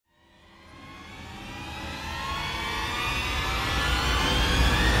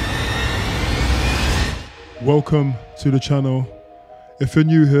Welcome to the channel. If you're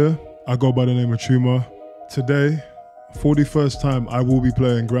new here, I go by the name of Truma. Today, for the first time, I will be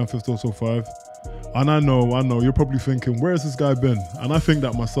playing Grand Theft Auto 5. And I know, you're probably thinking, where's this guy been? And I think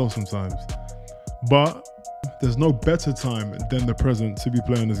that myself sometimes. But there's no better time than the present to be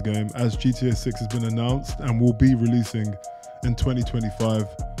playing this game, as GTA 6 has been announced and will be releasing in 2025,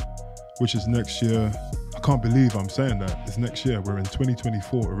 which is next year. I can't believe I'm saying that. It's next year. We're in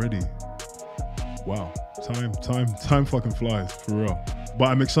 2024 already. Wow, time fucking flies, for real. But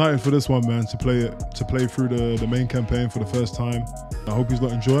I'm excited for this one, man, to play through the main campaign for the first time. I hope you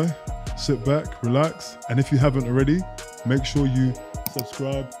lot enjoy. Sit back, relax, and if you haven't already, make sure you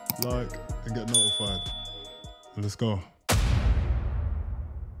subscribe, like, and get notified. Let's go.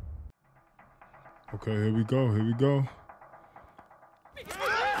 Okay, here we go. Get down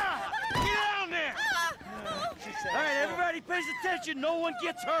there! All right, everybody pays attention. No one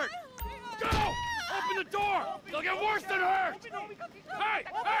gets hurt. Go! Open the door! They'll get worse than hurt! Hey!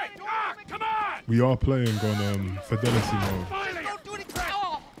 Come on! We are playing on fidelity mode. Finally!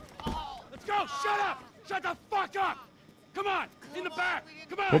 Let's go! Shut up! Shut the fuck up! Come on! In the back!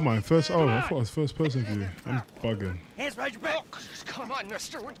 Come on! What, mine? First? Oh, I thought it was first person view. I'm bugging. Hands behind your back! Come on,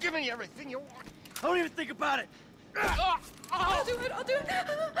 mister. We're giving you everything you want. Don't even think about it! I'll do it.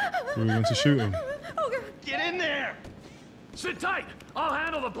 We're going to shoot him. Okay. Get in there! Sit tight! I'll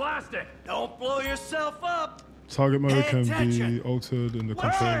handle the blasting! Don't blow yourself up! Target mode Pay can attention. be altered in the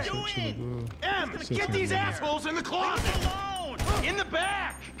What control are you section doing? of the... Get these assholes in the closet alone! In the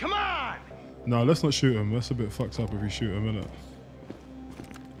back! Come on! No, let's not shoot him. That's a bit fucked up if we shoot him, innit?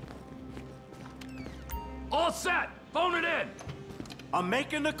 All set! Phone it in! I'm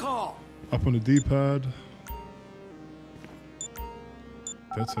making the call. Up on the D-pad.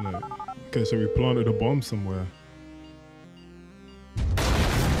 Detonate. Okay, so we planted a bomb somewhere.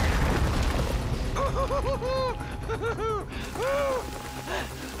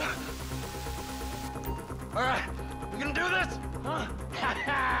 All right, we gonna do this? Huh?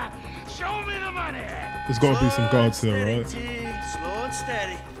 Show me the money. There's got to be some guards here, right? Slow and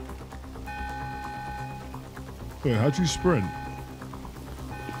steady. Wait, how'd you sprint?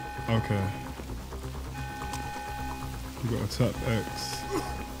 Okay. You gotta tap X.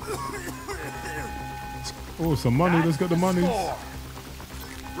 Oh, some money. Let's get the money.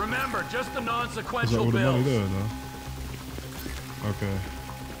 Remember, just the Is that non-sequential all the money bills. there, no? Okay.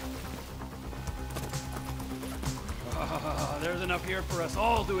 There's enough here for us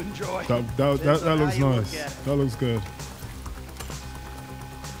all to enjoy. That looks nice. That looks good.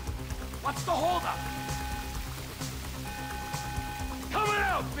 What's the holdup? Coming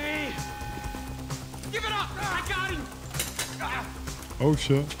out, B! Give it up! I got him! Oh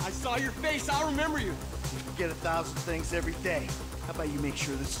shit. I saw your face. I'll remember you. You forget 1,000 things every day. How about you make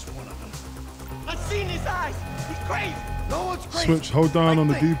sure this is one of them? I've seen his eyes. He's crazy. No one's crazy. Switch, hold down on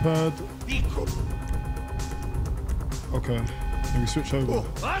the Like me. D-pad. Be cool. Okay. Then we switch over.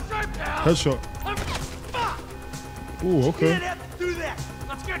 That's right, pal! Headshot. Fuck! Ooh, You okay. didn't have to do that.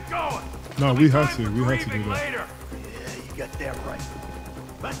 Let's get going! No, we had Time to. for We had to do grieving that. later. Yeah, you got that right.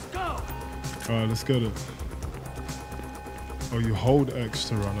 Let's go. Alright, let's get it. Oh, you hold X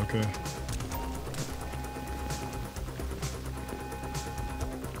to run, okay.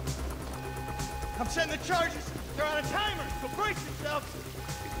 I'm setting the charges. They're on a timer, so brace yourself.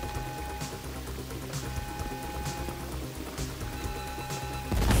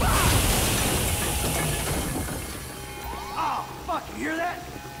 Oh, fuck, you hear that?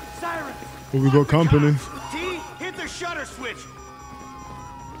 Sirens. Well, we got company. T, hit the shutter switch.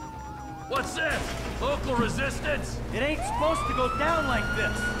 What's this? Local resistance? It ain't supposed to go down like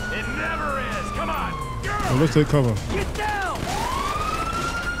this. It never is. Come on! Well, let's take cover. Get down!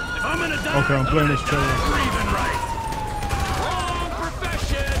 If I'm gonna die, Okay, I'm playing this die trailer. grieving right. Wrong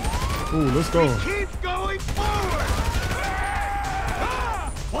profession! Ooh, let's go. Keep going forward!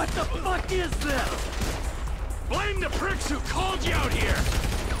 What the fuck is this? Blame the pricks who called you out here!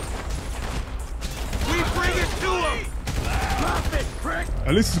 We bring it to him! Drop it, prick!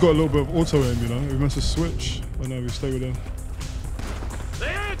 At least it's got a little bit of auto aim, you know? We must have switch. Oh no, we stay with him. They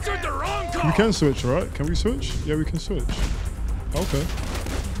answered the wrong call! We can switch, right? Can we switch? Yeah, we can switch. Okay.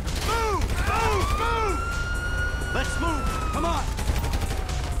 Move! Let's move! Come on!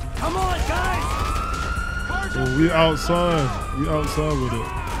 Come on, guys! Cars Well, we outside. We outside with it.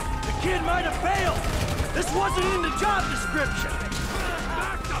 The kid might have failed! This wasn't in the job description!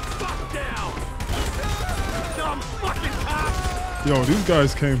 Back the fuck down! Dumb fucking cops! Yo, these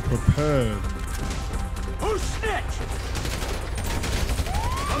guys came prepared. Who snitched?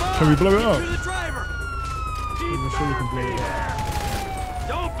 Come on! Can we blow it get up? to the driver! I'm sure we can blow it up.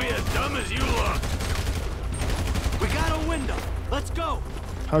 Don't be as dumb as you look. got a window. Let's go.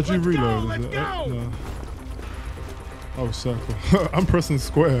 How'd you reload? Let's Is it go. no. Oh, circle. I'm pressing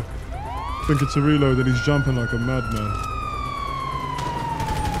square. Thinking to reload and he's jumping like a madman.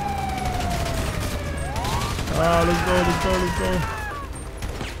 Ah, let's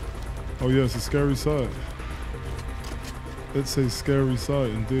go. Oh yeah, it's a scary sight. It's a scary sight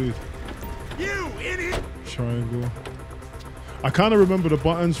indeed. You idiot. Triangle. I kind of remember the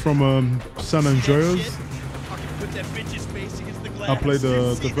buttons from San Andreas. Put that bitch's face against the glass. I played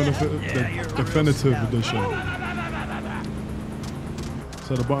the definitive edition.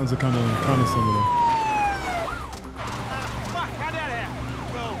 So the buttons are kind of similar. Fuck, how'd that happen?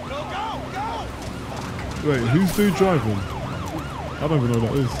 Go. Wait, who's dude driving? I don't even know who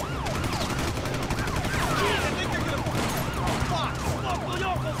that is.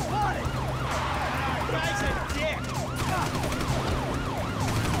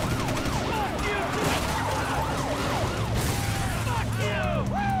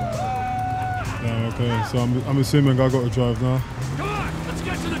 Yeah, okay, so I'm assuming I got to drive now. Come on, let's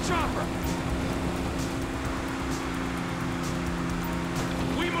get to the chopper.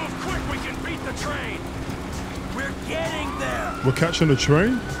 We move quick, we can beat the train. We're getting there. We're catching a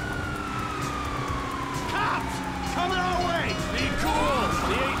train? Cops! Coming our way! Be cool.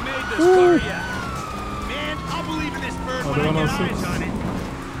 We ain't made this Ooh. car yet. Man, I'll believe in this bird Oh, when I they're on get our eyes six. on it.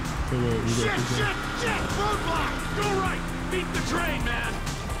 Okay, wait, we got to go. Shit! Roadblock! Go right. Beat the train, man.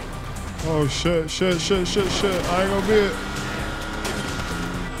 Oh shit. I ain't gonna beat it.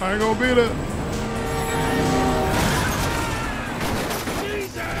 I ain't gonna beat it.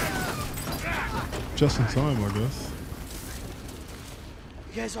 Just in time, I guess.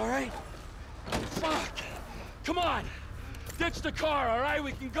 You guys alright? Fuck. Come on. Ditch the car, all right?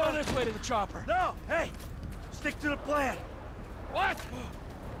 We can go this way to the chopper. No! Hey! Stick to the plan! What?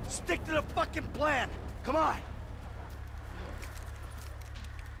 Stick to the fucking plan! Come on!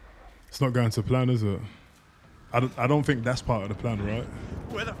 It's not going to plan, is it? I don't think that's part of the plan, right?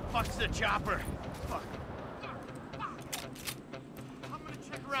 Where the fuck's the chopper? Fuck. I'm gonna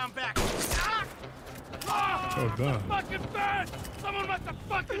check around back. Ah! Oh, damn. Fucking fast! Someone must have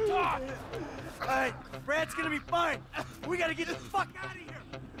fucking talked! Alright, Brad's gonna be fine. We gotta get the fuck out of here.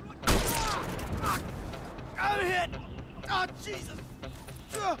 I'm hit. Oh, Jesus.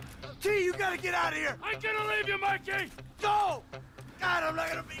 T, you gotta get out of here. I'm gonna leave you, Mikey! Go! God, I'm not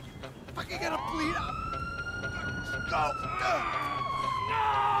gonna be fucking gonna bleed out. Go. No!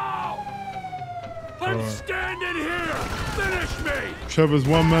 I'm Alright. standing here! Finish me! Trevor's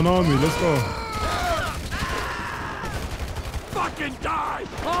one-man army, let's go. Fucking die!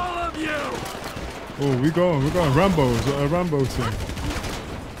 All of you! Oh, we going Rambo's a Rambo team.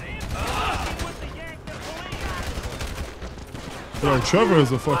 Yo, Trevor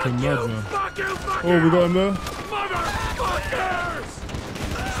is a fucking madman. Fuck you! Oh, we got him there.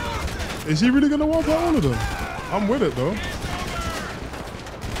 Motherfuckers! Is he really gonna wipe out all of them? I'm with it though. You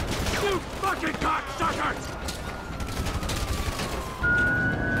fucking cocksuckers!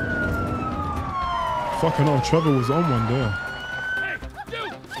 Fucking hell, Trevor was on one there. Hey,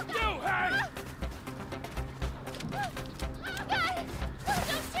 you, hey!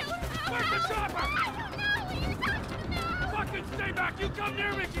 Where's the chopper? Fucking stay back! You come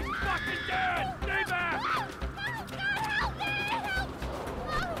near me, she's fucking dead! Stay back!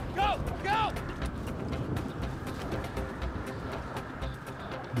 Go!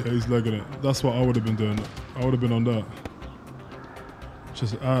 Yeah, he's legging it. That's what I would have been doing. I would have been on that.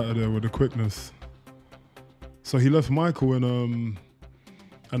 Just out of there with the quickness. So he left Michael and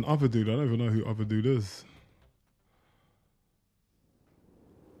other dude. I don't even know who other dude is.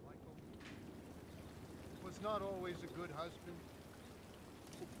 Michael was not always a good husband,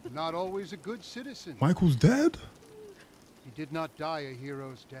 not always a good citizen. Michael's dead? He did not die a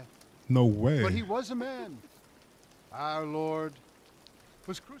hero's death, No way. but he was a man. Our Lord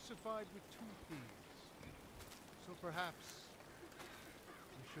was crucified with 2 thieves. So perhaps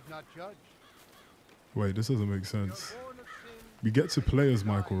we should not judge. Wait, this doesn't make We are sense. born of sin, We get to play as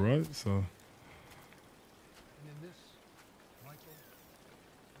Michael, right? So and in this, Michael is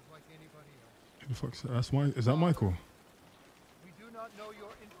like anybody else. who the fuck's that? That's Is that Michael? We do not know your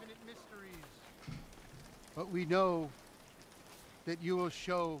infinite mysteries, but we know that you will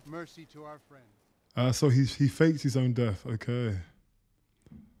show mercy to our friend. So he faked his own death. Okay.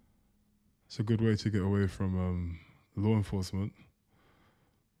 It's a good way to get away from law enforcement.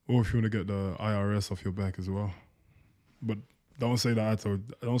 Or if you want to get the IRS off your back as well. But don't say that I told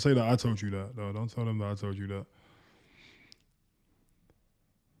you that. No, don't tell them that I told you that.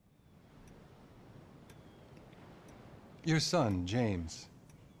 Your son, James.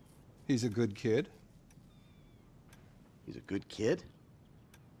 He's a good kid. He's a good kid?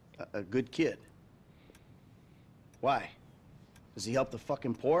 A good kid. Why? Does he help the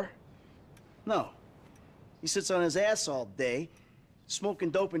fucking poor? No. He sits on his ass all day, smoking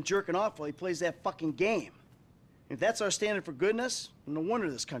dope and jerking off while he plays that fucking game. If that's our standard for goodness, no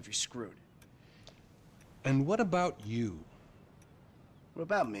wonder this country's screwed. And what about you? What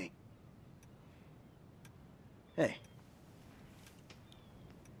about me? Hey.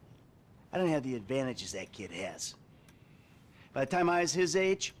 I don't have the advantages that kid has. By the time I was his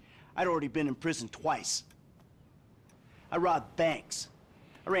age, I'd already been in prison twice. I robbed banks.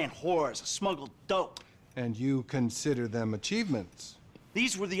 I ran whores. I smuggled dope. And you consider them achievements?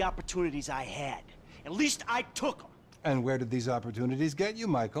 These were the opportunities I had. At least I took them. And where did these opportunities get you,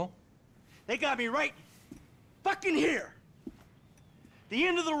 Michael? They got me right fucking here. The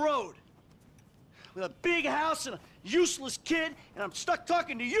end of the road. With a big house and a useless kid, and I'm stuck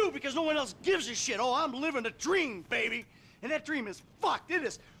talking to you because no one else gives a shit. Oh, I'm living a dream, baby. And that dream is fucked. It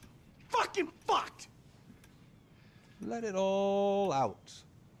is fucking fucked. Let it all out.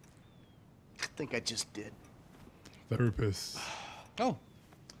 I think I just did. Therapist. Oh,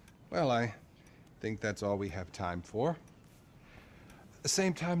 well, I think that's all we have time for. The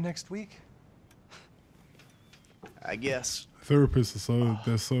same time next week? I guess. Therapists are so,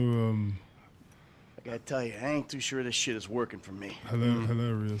 they're so, I gotta tell you, I ain't too sure this shit is working for me.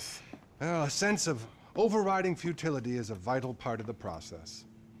 hilarious. Well, a sense of overriding futility is a vital part of the process.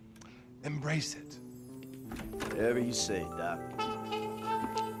 Embrace it. Whatever you say, Doc.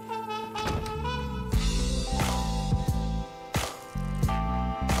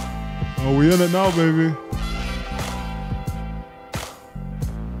 Oh, we in it now, baby.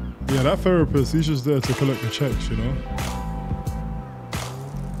 Yeah, that therapist, he's just there to collect the checks, you know?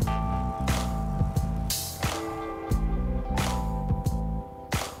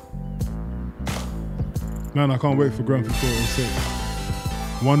 Man, I can't wait for Grand Theft Auto 6.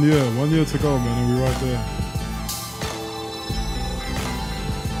 1 year to go, man, and we're right there.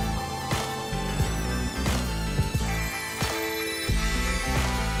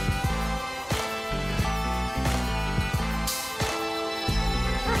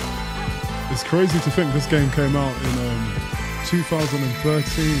 It's crazy to think this game came out in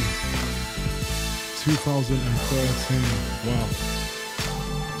 2013. 2013, wow.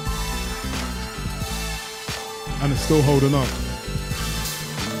 And it's still holding up.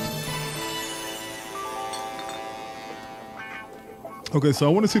 Okay, so I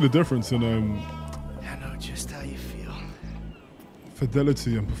want to see the difference in I know just how you feel.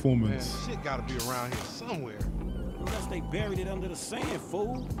 fidelity and performance. Man, shit gotta be around here somewhere. Unless they buried it under the sand,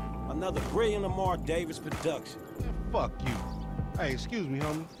 fool. Another brilliant Lamar Davis production. Man, fuck you. Hey, excuse me,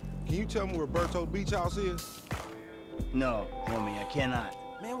 homie. Can you tell me where Berto Beach House is? No, homie, I cannot.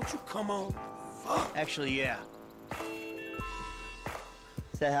 Man, would you come on? Fuck. Actually, yeah.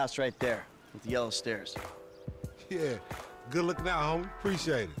 It's that house right there with the yellow stairs. Yeah. Good looking out, homie.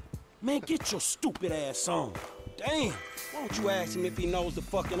 Appreciate it. Man, get your stupid ass on. Damn. Why don't you ask him if he knows the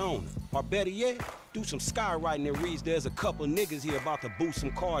fucking owner? Or better yet, do some skywriting that reads there's a couple niggas here about to boost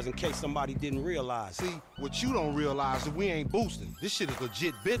some cars in case somebody didn't realize. See, what you don't realize is we ain't boosting. This shit is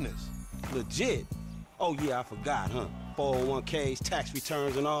legit business. Legit? Oh yeah, I forgot, huh? 401ks, tax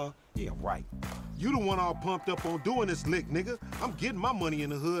returns and all? Yeah, right. You the one all pumped up on doing this lick, nigga. I'm getting my money in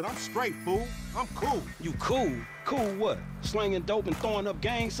the hood. I'm straight, fool. I'm cool. You cool? Cool what? Slinging dope and throwing up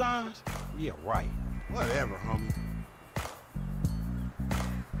gang signs? Yeah, right. Whatever, homie.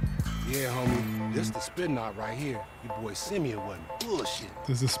 Yeah, homie. This the spin knot right here. Your boy Simeon wasn't bullshit.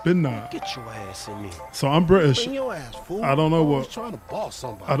 There's a spin knot. Get your ass in me. So I'm British. Bring your ass, fool. I don't know Always what trying to boss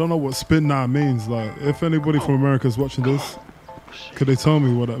somebody. I don't know what spin knot means. Like, if anybody from America is watching this, could they tell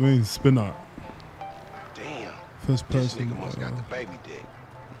me what that means? Spin knot. Damn. First This person. nigga must got the baby dick.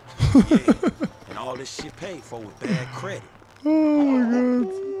 Yeah. And all this shit paid for with bad credit. Oh my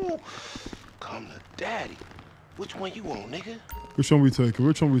god. Ooh. Come to daddy. Which one you want, nigga? Which one we taking?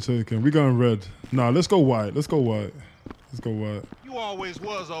 Which one we taking? We going red. Nah, let's go white. Let's go white. Let's go white. You always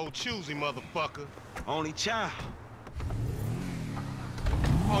was old choosy, motherfucker. Only child.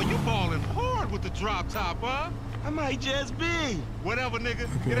 Oh, you balling hard with the drop top, huh? I might just be. Whatever, nigga.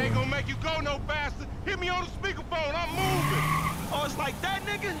 Okay. It ain't gonna make you go no faster. Hit me on the speakerphone. I'm moving. Oh, it's like that,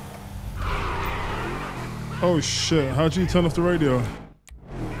 nigga? Oh shit. How'd you turn off the radio?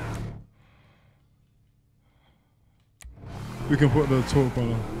 We can put the talk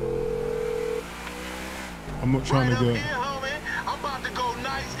on. I'm not trying to get. Here, homie. I'm about to go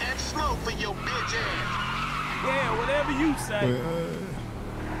nice and slow for your bitch ass. Yeah, whatever you say. Wait,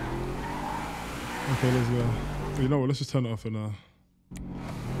 okay, let's go. You know what? Let's just turn it off for now.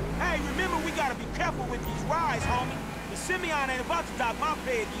 Hey, remember we gotta be careful with these rides, homie. The Simeon ain't about to dock my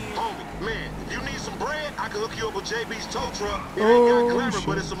pay again. Homie, man, if you need some bread, I can hook you up with JB's tow truck. It ain't got glamour,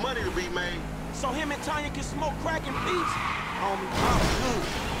 but it's some money to be made. So him and Tanya can smoke crack in peace? Homie, I'm good.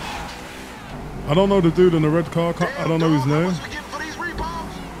 I don't know the dude in the red car. I don't know his name. How much we getting for these repos?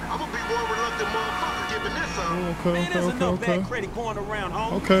 I'm gonna be one reluctant motherfucker giving this up. Okay, Man, there's enough bad credit going around,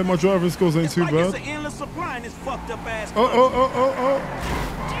 homie. Okay, my driving skills ain't too bad. It's an endless supply in this fucked up ass Oh.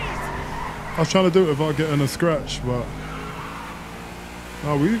 I was trying to do it without getting a scratch, but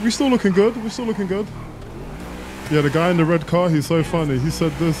no, we still looking good. We're still looking good. Yeah, the guy in the red car, he's so funny. He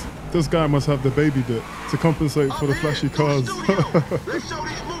said this guy must have the baby dick to compensate for the flashy cars.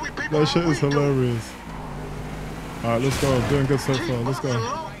 That shit is hilarious. All right, let's go. I'm doing good so far. Let's go.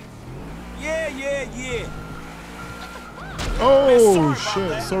 Yeah. Oh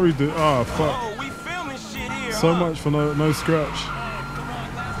shit! Sorry, dude. Ah, fuck. Oh, we filming shit here. So much for no scratch.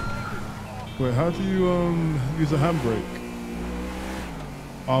 Wait, how do you use a handbrake?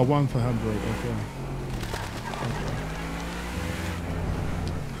 R1 for handbrake. Okay.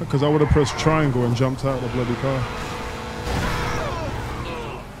 Because I would have pressed triangle and jumped out of the bloody car.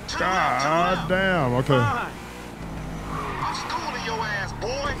 God damn. Okay. I'm schooling your ass,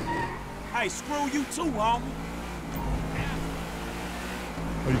 boy. Hey, screw you too, homie.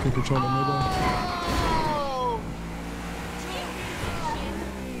 Oh, you can control the middle.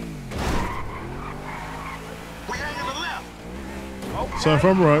 We hanging the left. Okay. So if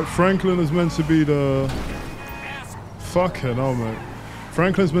I'm right, Franklin is meant to be the... Fucking hell, mate.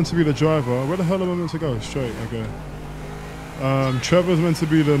 Franklin's meant to be the driver. Where the hell am I meant to go? Straight, okay. Trevor's meant to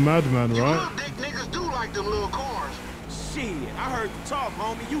be the madman, You right? little dick niggas do like them little cars. Shit, I heard you talk,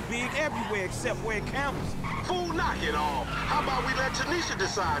 homie. You big everywhere except where it counts. Fool, knock it off. How about we let Tanisha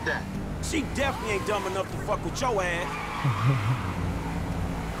decide that? She definitely ain't dumb enough to fuck with your ass.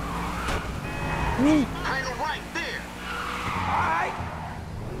 Hang her right there. Alright.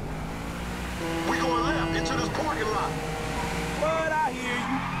 We going left into this parking lot. But I hear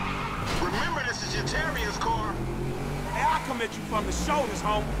you. Remember, this is your Terrier's car. Hey, I'll come at you from the shoulders,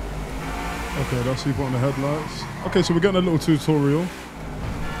 homie. Okay, that's you on the headlights. Okay, so we're getting a little tutorial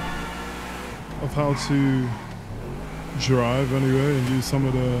of how to drive anyway and use some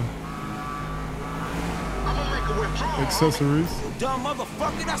of the I'm gonna make a withdrawal. accessories. You dumb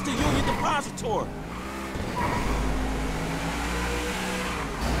motherfucker, that's the Union Depository.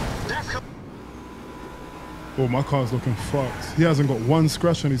 That's Oh, my car's looking fucked. He hasn't got one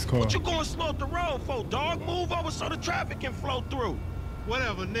scratch on his car. What you going slow up the road for, dog? Move over so the traffic can flow through.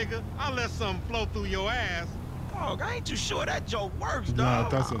 Whatever, nigga. I'll let something flow through your ass. Dog, I ain't too sure that joke works, dog. Nah,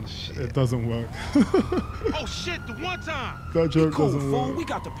 it doesn't. It doesn't work. Oh, shit, the one time. That joke Cool, doesn't fool. work. We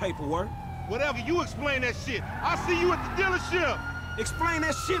got the paperwork. Whatever, you explain that shit. I'll see you at the dealership. Explain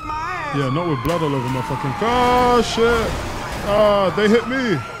that shit my ass. Yeah, not with blood all over my fucking car. Oh, shit. Ah, they hit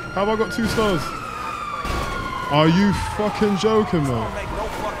me. How have I got 2 stars? Are you fucking joking, Don't mate? make no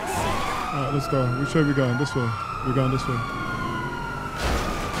fucking sense. Alright, let's go. Which way are we going? This way. We're going this way.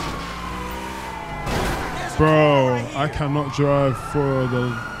 Bro, I cannot drive for the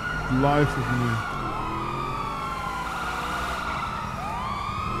life of me.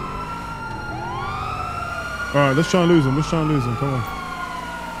 Alright, let's try and lose him. Let's try and lose him. Come on.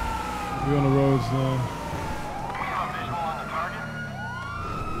 We're on the roads now.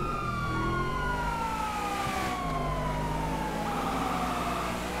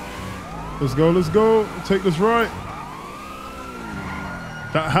 Let's go, let's go. Take this right.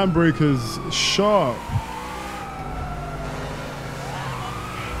 That handbrake is sharp.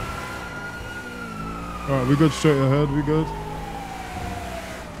 Alright, we good straight ahead, we good.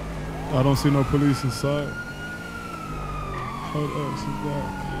 I don't see no police in sight. Hold X is back.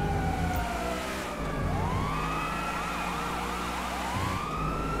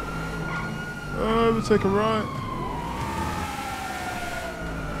 We take a right.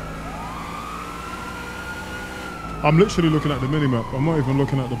 I'm literally looking at the minimap. I'm not even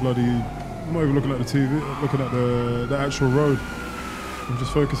looking at the bloody. I'm not even looking at the TV. I'm looking at the actual road. I'm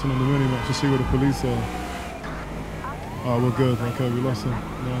just focusing on the minimap to see where the police are. Oh, we're good. Okay, we lost him.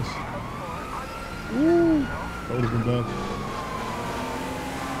 Nice. Ooh, that would have been bad.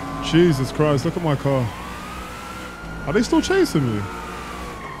 Jesus Christ! Look at my car. Are they still chasing me?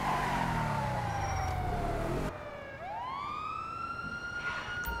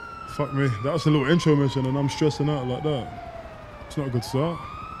 Fuck me. That was a little intro mission and I'm stressing out like that. It's not a good start.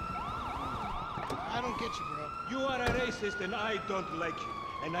 I don't get you, bro. You are a racist and I don't like you.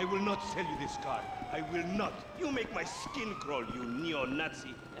 And I will not sell you this car. I will not. You make my skin crawl, you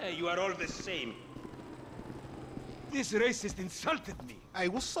neo-Nazi. Hey, you are all the same. This racist insulted me. Hey,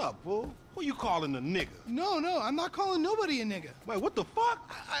 what's up, fool? Who you calling a nigga? No, I'm not calling nobody a nigga. Wait, what the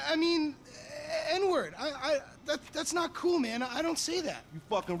fuck? I mean, N-word. That's not cool, man. I don't say that. You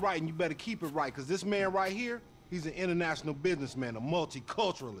fucking right, and you better keep it right, because this man right here, he's an international businessman, a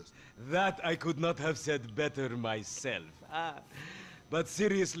multiculturalist. That I could not have said better myself. But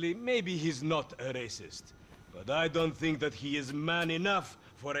seriously, maybe he's not a racist. But I don't think that he is man enough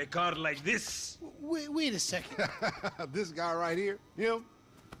for a car like this. Wait a second. This guy right here, him,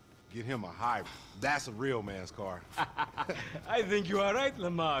 get him a hybrid. That's a real man's car. I think you are right,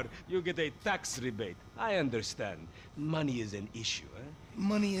 Lamar. You get a tax rebate. I understand. Money is an issue, eh?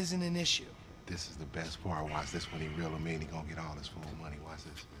 Money isn't an issue. This is the best part. Watch this when he reel him in. He gonna get all his full money. Watch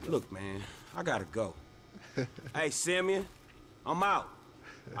this. Look, man, I gotta go. Hey, Simeon, I'm out.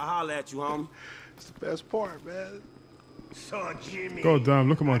 I'll holler at you, homie. It's the best part, man. So, Jimmy. God damn,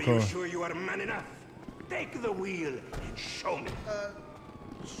 look at my car. Are you sure you are man enough? Take the wheel and show me.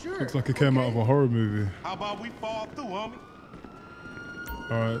 Sure. Looks like it came out of a horror movie. How about we fall through, homie?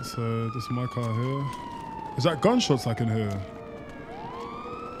 Alright, so this is my car here. Is that gunshots I can hear?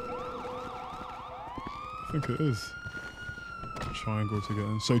 I think it is. Triangle to get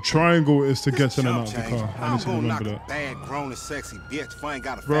in. So triangle is to get in and out of the car. I need to remember that. Bad, grown and sexy bitch. If I ain't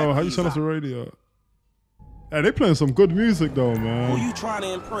got a Bro, how you turn off the radio? Hey, they playing some good music though, man. Who you trying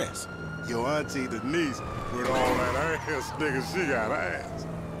to impress? Your auntie Denise, with all that ass, nigga, she got ass.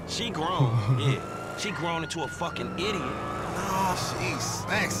 She grown, yeah. She grown into a fucking idiot. Nah, she's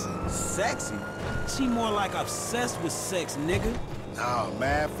sexy. Sexy? She more like obsessed with sex, nigga. Nah,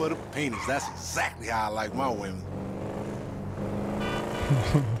 mad for the penis. That's exactly how I like my women.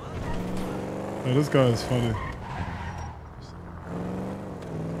 Hey, this guy is funny.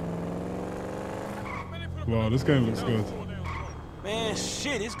 Wow, this game looks good. Man,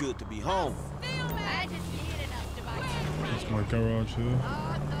 shit, it's good to be home. That's my garage here.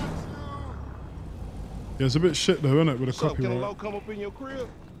 Yeah, it's a bit shit though, isn't it, with the What's up, can a copyright? low come up in your crib?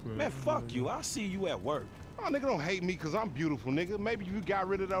 Man, fuck you. I'll see you at work. Oh, nigga, don't hate me because I'm beautiful, nigga. Maybe you got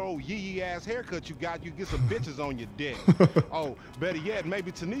rid of that old yee-yee ass haircut you got, you get some bitches on your dick. Oh, better yet,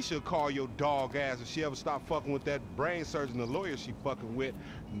 maybe Tanisha will call your dog ass if she ever stop fucking with that brain surgeon, the lawyer she fucking with.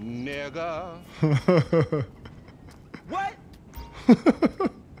 Nigga. What?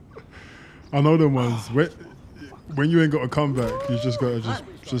 I know them ones. When you ain't got a comeback, you just gotta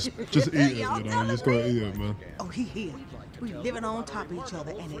just eat it, you know. You just gotta eat it, man. Oh, he here. We living on top of each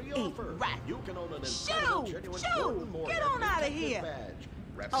other, and it ain't right. Shoo! Get on out of here!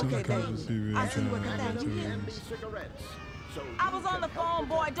 Okay, baby. I see what I was on the phone,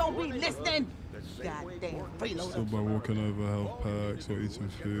 boy. Don't be listening. Goddamn freeloader. So by walking over health packs or eating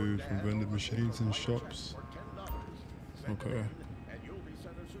food from vending machines and shops. Okay.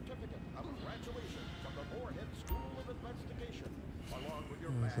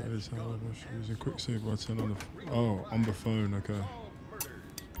 That is how I use a quick save button on the phone, okay.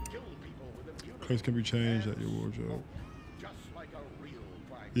 Clothes can be changed at your wardrobe.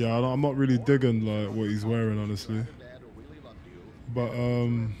 Yeah, I'm not really digging like what he's wearing, honestly. But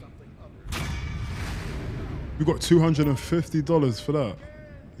we got $250 for that.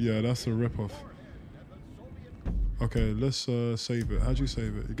 Yeah, that's a rip-off. Okay, let's save it. How'd you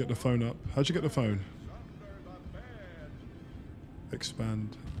save it? You get the phone up. How'd you get the phone?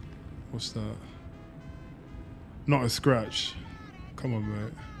 Expand. What's that? Not a scratch. Come on,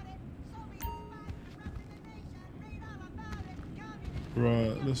 mate.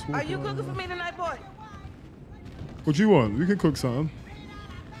 Right, let's walk. Are you cooking for me tonight, boy? What do you want? We can cook something.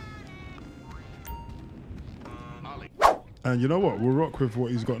 And you know what? We'll rock with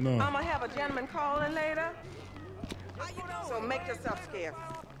what he's got now. I'm gonna have a gentleman calling later. So make yourself scarce.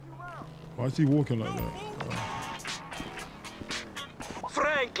 Why is he walking like that?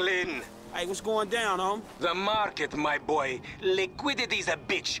 Franklin! Hey, what's going down, home? The market, my boy. Liquidity's a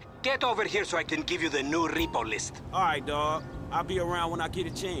bitch. Get over here so I can give you the new repo list. All right, dog. I'll be around when I get a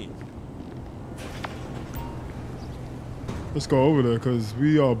chance. Let's go over there, because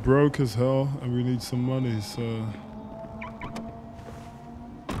we are broke as hell and we need some money, so...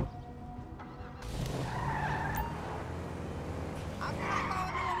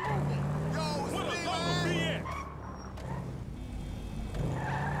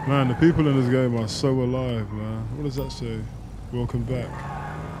 Man, the people in this game are so alive, man. What does that say? Welcome back.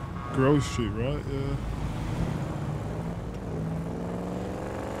 Grove Street, right? Yeah.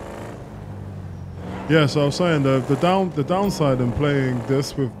 Yeah, so I was saying the downside in playing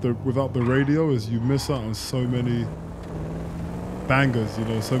this without the radio is you miss out on so many bangers, you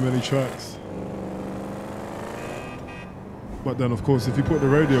know, so many tracks. But then, of course, if you put the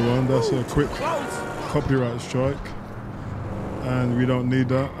radio on, that's a quick copyright strike. and we don't need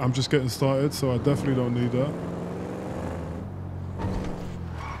that. I'm just getting started, so I definitely don't need that.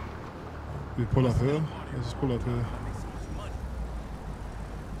 We pull up here. Let's just pull up here.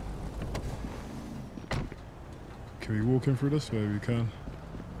 Can we walk in through this way? We can.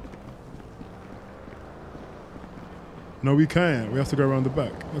 No, we can't. We have to go around the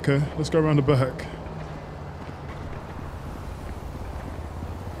back. Okay, let's go around the back.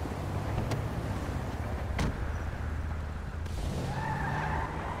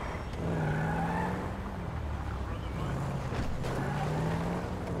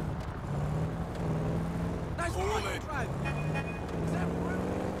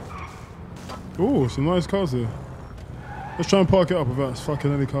 Oh, some nice cars here. Let's try and park it up without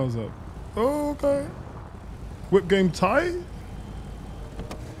fucking any cars up. Oh, okay. Whip game tight?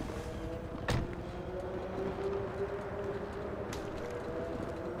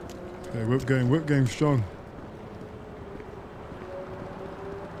 Okay, whip game strong.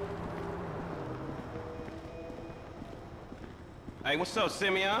 Hey, what's up,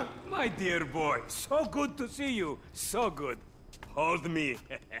 Simeon? My dear boy, so good to see you. So good. Hold me.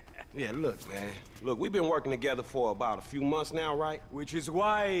 Yeah, look, man. Look, we've been working together for about a few months now, right? Which is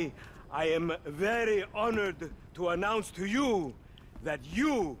why I am very honored to announce to you that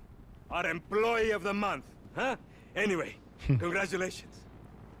you are Employee of the Month. Huh? Anyway, congratulations.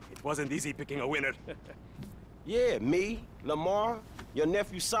 It wasn't easy picking a winner. Yeah, me, Lamar, your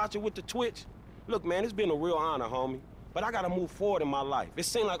nephew Sacha with the Twitch. Look, man, it's been a real honor, homie. But I gotta move forward in my life. It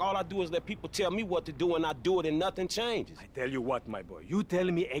seems like all I do is let people tell me what to do and I do it and nothing changes. I tell you what, my boy. You tell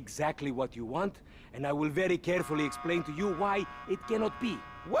me exactly what you want, and I will very carefully explain to you why it cannot be.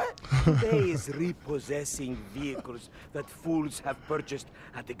 What? Today is repossessing vehicles that fools have purchased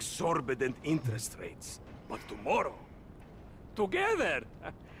at exorbitant interest rates. But tomorrow, together,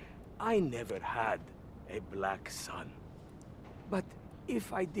 I never had a black son. But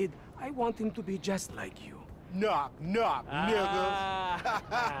if I did, I want him to be just like you. Knock, knock, niggas.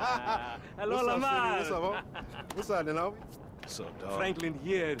 Hello, Lamar. What's up, homie? What's up, then, homie? What's up, dog? Franklin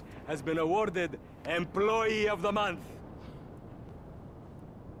here has been awarded Employee of the Month.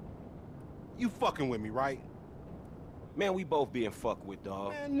 You fucking with me, right? Man, we both being fucked with,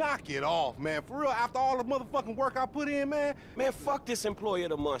 dog. Man, knock it off, man. For real, after all the motherfucking work I put in, man. Man, fuck this Employee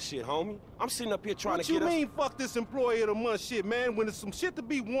of the Month shit, homie. I'm sitting up here trying to get What you mean, fuck this Employee of the Month shit, man? When there's some shit to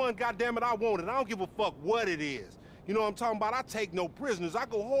be won, goddammit, I want it. I don't give a fuck what it is. You know what I'm talking about? I take no prisoners. I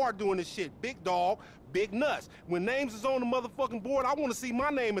go hard doing this shit. Big dog, big nuts. When names is on the motherfucking board, I want to see my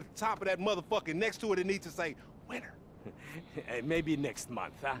name at the top of that motherfucking. Next to it, it needs to say, winner. Maybe next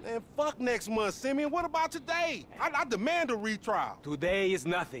month, huh? Man, fuck next month, Simeon. What about today? I demand a retrial. Today is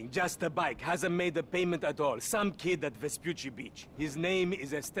nothing, just a bike. Hasn't made a payment at all. Some kid at Vespucci Beach. His name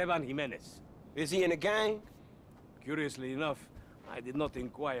is Esteban Jimenez. Is he in the gang? Curiously enough, I did not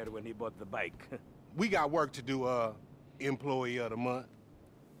inquire when he bought the bike. We got work to do, Employee of the Month.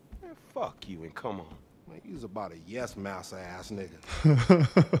 Man, fuck you and come on. Man, you's about a yes-mouse ass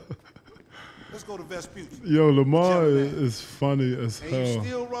nigga. Let's go to Vespucci. Yo, Lamar is funny as hell. And you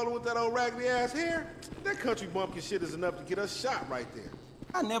still rolling with that old raggedy ass hair? That country bumpkin shit is enough to get us shot right there.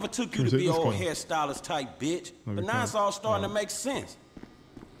 I never took you to be an old hairstylist type bitch, but now it's all starting to make sense.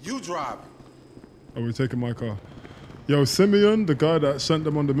 You driving. Oh, we're taking my car. Yo, Simeon, the guy that sent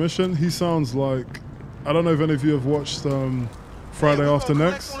them on the mission, he sounds like... I don't know if any of you have watched Friday After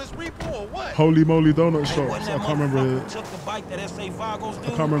Next. Holy Moly Donut Shops. I can't remember it. Took the bike that S.A. Vagos I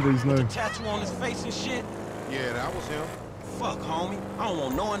can't remember his name. The tattoo on his face and shit. Yeah, that was him. Fuck, homie. I don't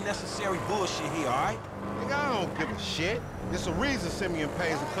want no unnecessary bullshit here, all right? Nigga, I don't give a shit. There's a reason Simeon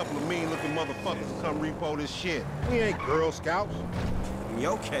pays a couple of mean-looking motherfuckers to come repo this shit. We ain't Girl Scouts. In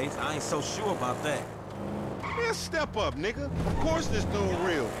your case, I ain't so sure about that. Man, step up, nigga. Of course this dude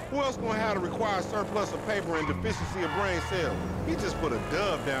real. Who else gonna have the required surplus of paper and deficiency of brain cells? He just put a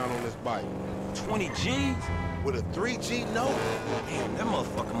dub down on this bike. 20 G's? With a 3G note? Damn, that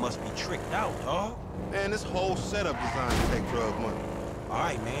motherfucker must be tricked out, dog. Man, this whole setup designed to take drug money. All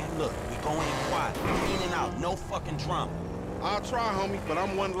right, man, look, we going in quiet. In and out, no fucking drama. I'll try, homie, but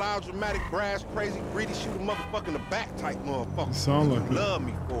I'm one loud, dramatic, brass, crazy, greedy, shoot a motherfucker in the back type motherfucker. Sound like you love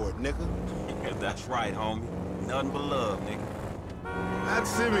me for it, nigga. Yeah, that's right, homie. Nothing but love, nigga. That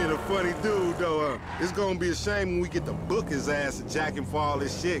Simeon a funny dude, though. It's gonna be a shame when we get to book his ass and jack him for all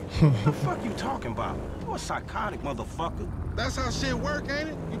this shit. What the fuck you talking about? You a psychotic motherfucker. That's how shit work, ain't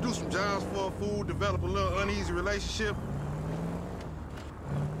it? You do some jobs for a fool, develop a little uneasy relationship.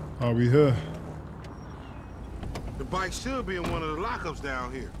 Are we here? The bike should be in one of the lockups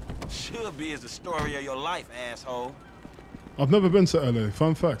down here. Should be is the story of your life, asshole. I've never been to LA.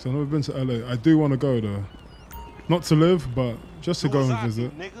 Fun fact, I've never been to LA. I do want to go though. Not to live, but Just to go and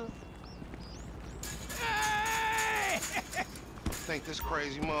visit. Think this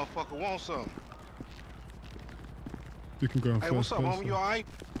crazy motherfucker wants something. You can go in Hey, first what's up, person. homie? You alright?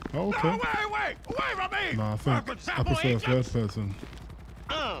 Oh, okay. No, wait from me! Nah, I think I prefer third person.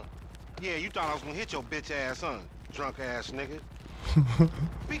 Yeah, you thought I was gonna hit your bitch ass, huh? Drunk ass nigga.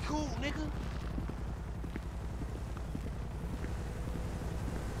 Be cool, nigga.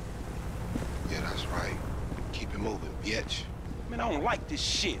 Yeah, that's right. Keep it moving, bitch. Man, I don't like this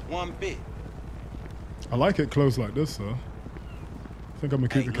shit one bit. I like it close like this, though. I think I'm gonna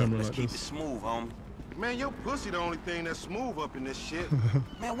keep the camera let's like keep this. it smooth, homie. Man, your pussy the only thing that's smooth up in this shit.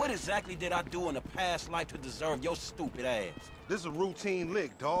 Man, what exactly did I do in a past life to deserve your stupid ass? This is a routine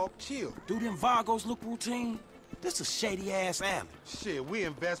lick, dog. Chill. Do them Vagos look routine? This is a shady-ass alley. Shit, we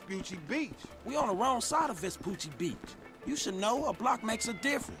in Vespucci Beach. We on the wrong side of Vespucci Beach. You should know a block makes a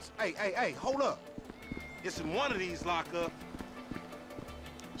difference. Hey, hold up. It's in one of these lockup.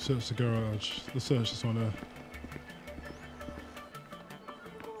 Search the garage. Let's search this one there.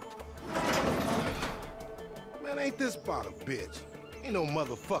 Man, ain't this about a bitch? Ain't no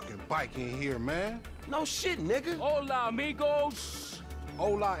motherfucking bike in here, man. No shit, nigga. Hola, amigos.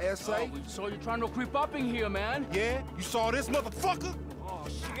 Hola, S.A. Oh, we saw you trying to creep up in here, man. Yeah? You saw this motherfucker? Oh,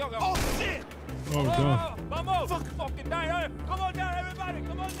 shit. Oh, shit! Oh, damn. Vamos! Fucking down. Come on down, everybody.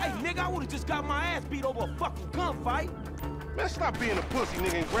 Come on down. Hey, nigga, I would've just got my ass beat over a fucking gunfight. Man, stop being a pussy,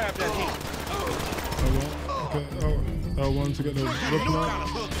 nigga, and grab that heat. Okay, L1 to get the weapon out.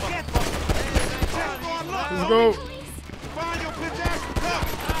 Let's Let's go. Find your bitch ass and cup.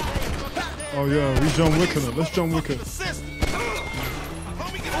 Oh, yeah, we John Wicking it. Let's John Wick it.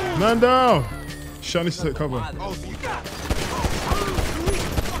 Man down. Shit, I need to take cover. Oh, so you got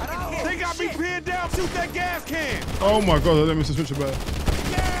They got me pinned down. Shoot that gas can. Oh, my God, I didn't mean to switch it back.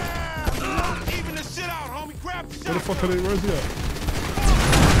 Yeah! Even the shit out, homie. Grab the shot. Where the fuck are they? Where's he at?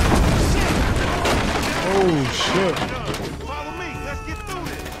 Oh, shit. Follow me. Let's get through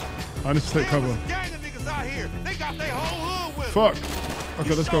this. I need to take cover. Gang of niggas out here. They got their whole hood with Fuck.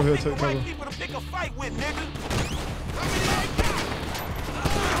 Okay, let's go here, take cover. People to pick a fight with, nigga.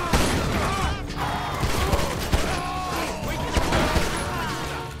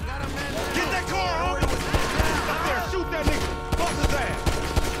 Get that car, homie. Up there, shoot that nigga. Bust his ass.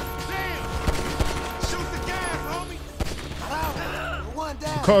 Damn. Shoot the gas, homie.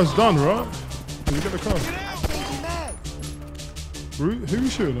 The car's done, right? Did you get the car? Get out. Who are you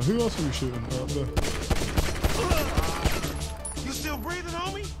shooting? Who else are we shooting? Up there. You still breathing,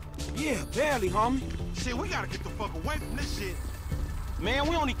 homie? Yeah, barely, homie. Shit, we gotta get the fuck away from this shit. Man,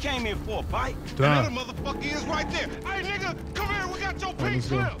 we only came here for a bite. Damn. And that motherfucker is right there. Hey, nigga, come here. We got your pink let's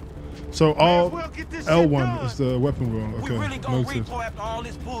go. slip. So well get this shit L1 done. is the weapon room. We Okay, really gonna noted. repo after all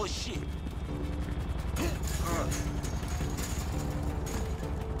this bullshit.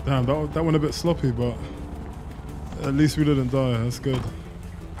 Damn, that went a bit sloppy, but at least we didn't die. That's good.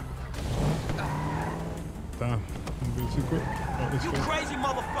 Damn, I'm a bit too quick. Right, let's You go. crazy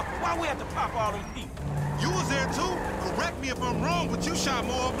motherfucker. Why we have to pop all them people? You was there too. Correct me if I'm wrong, but you shot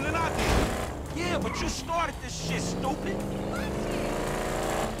more of them than I did. Yeah, but you started this shit, stupid.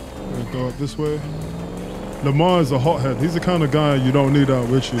 We'll go up this way. Lamar is a hothead. He's the kind of guy you don't need out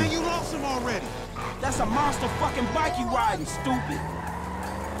with you. Man, you lost him already. That's a monster fucking bike you riding, stupid.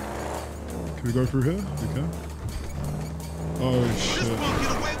 Can we go through here? We can. Oh This shit. punk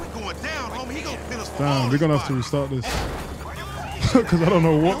get away, we going down, homie. He gonna pin us for all Damn, we're this gonna have to body. restart this. Because I don't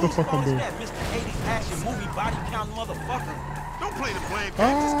know what the fuck I'm doing. That Mr. 80s action movie body count motherfucker. Don't play the blame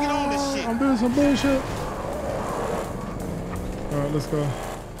game. Just get on this shit. I'm doing some bullshit. Alright, let's go.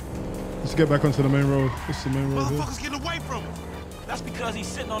 Let's get back onto the main road. This is the main road here. Motherfuckers getting away from him. That's because he's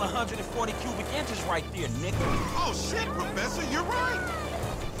sitting on 140 cubic inches right there, nigga. Oh shit, Professor, you're right.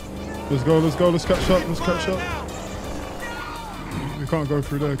 Let's go, let's go, let's catch up, let's catch up. We can't go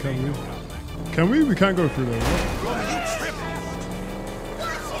through there, can we? Can we? We can't go through there, right?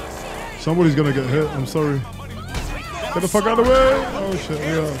 Somebody's gonna get hit, I'm sorry. Get the fuck out of the way! Oh shit,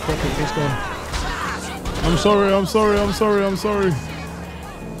 yeah, fuck it, let's go. I'm sorry, I'm sorry, I'm sorry, I'm sorry.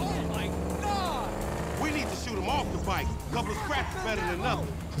 We need to shoot him off the bike. Couple of scratches better than nothing.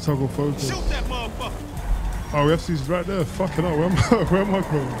 To toggle focus. Shoot that motherfucker. Oh, we have to use right there. Fucking hell, where am I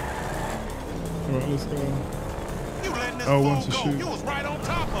going? Alright, let's go. You letting this Oh, fool one to go. shoot. You was right on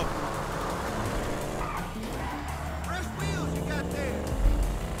top of him.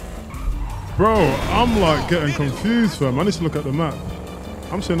 Bro, I'm like getting confused, fam. I need to look at the map.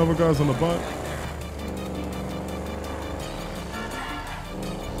 I'm seeing other guys on the bike.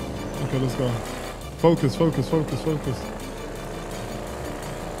 Okay, let's go. Focus, focus, focus, focus.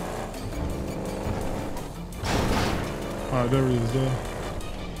 Alright, Alright, there he is there.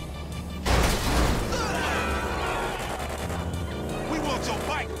 We want your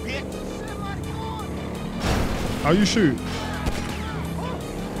bike, bitch. How you shoot?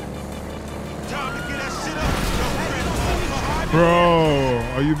 Time to get that shit up. Bro,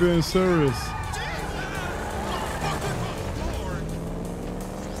 are you being serious?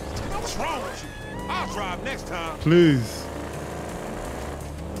 What's wrong with you? I'll drive next time. Please.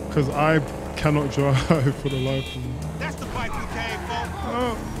 Because I cannot drive for the life of me. That's the bike we came for.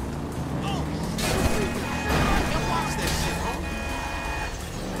 Oh. Watch that shit,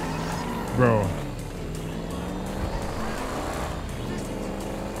 Bro.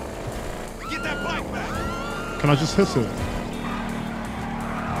 Get that bike back. Can I just hit it?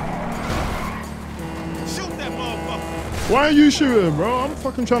 Shoot that motherfucker. Why are you shooting, bro? I'm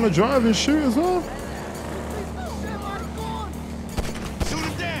fucking trying to drive and shoot as well. Shoot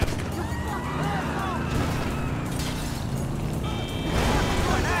him down.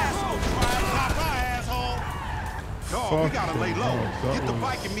 You're an asshole, Pride. Pop our asshole. No, we gotta lay low. Get the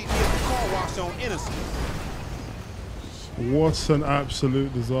bike and meet me at the car wash on Innocent. What an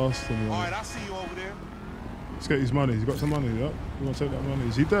absolute disaster, man. All right, I'll see you over there. Let's get his money. He's got some money, yep. You want to take that money?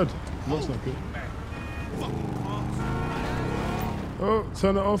 Is he dead? Looks like it. Oh,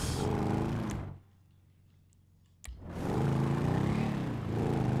 turn it off.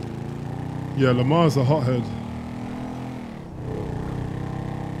 Yeah, Lamar's a hothead.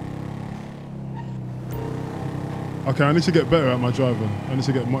 Okay, I need to get better at my driving. I need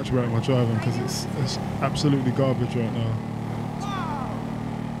to get much better at my driving because it's absolutely garbage right now.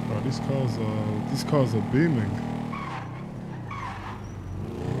 Bro, these cars are beaming.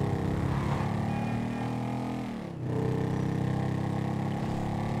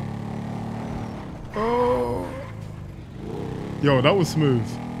 Oh. Yo, that was smooth.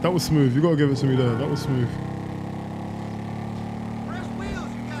 That was smooth. You gotta give it to me there. That was smooth.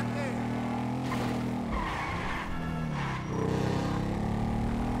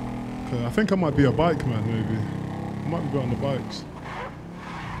 Okay, I think I might be a bike man, maybe. I might be on the bikes.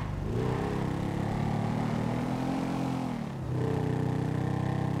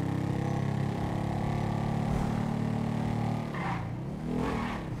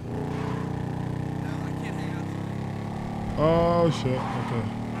 Oh shit, okay.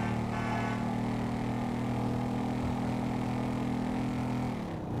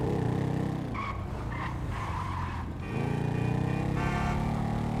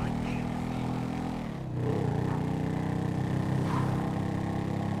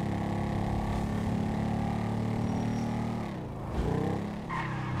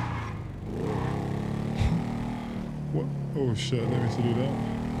 What? Oh shit, let me to do that.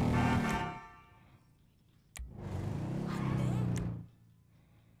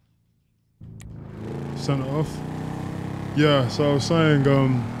 Turn it off. Yeah, so I was saying,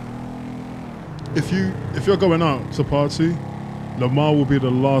 if you're going out to party, Lamar will be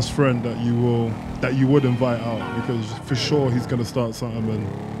the last friend that you would invite out because for sure he's gonna start something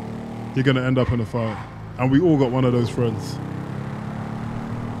and you're gonna end up in a fight. And we all got one of those friends.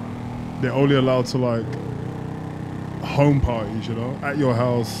 They're only allowed to like home parties, you know, at your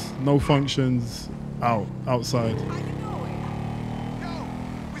house, no functions, outside.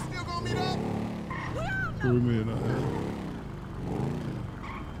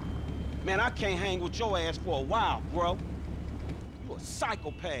 Man, I can't hang with your ass for a while, bro. You a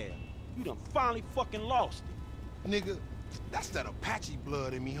psychopath. You done finally fucking lost it. Nigga, that's that Apache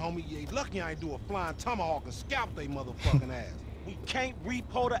blood in me, homie. You ain't lucky I ain't do a flying tomahawk and scalp they motherfucking ass. We can't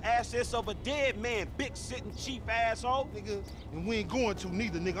repo the assets of a dead man, big sitting chief asshole. Nigga, and we ain't going to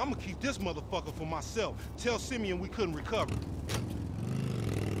neither, nigga. I'm gonna keep this motherfucker for myself. Tell Simeon we couldn't recover.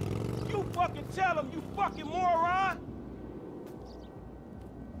 You fucking tell him, you fucking moron!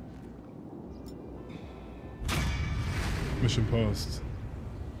 Mission passed.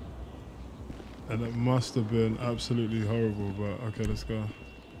 And it must have been absolutely horrible, but okay, let's go.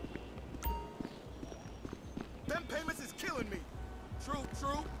 Them payments is killing me. True.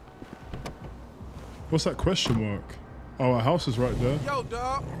 What's that question mark? Oh, our house is right there. Yo,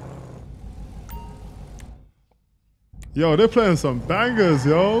 dog. Yo, they're playing some bangers,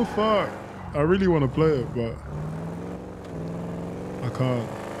 yo. Fuck. I really want to play it, but I can't.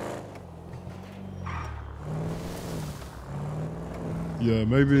 Yeah,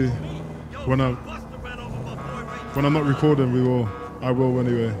 maybe when I'm not recording, I will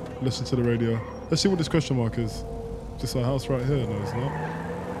anyway. Listen to the radio. Let's see what this question mark is. Just our house right here. No, it's not.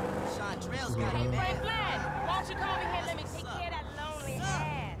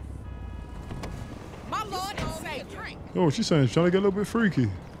 Oh, she's saying she's trying to get a little bit freaky.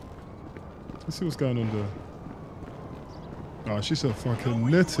 Let's see what's going on there. Oh, she said fucking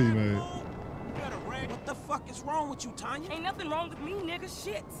nitty, mate. What the fuck is wrong with you, Tanya? Ain't nothing wrong with me, nigga.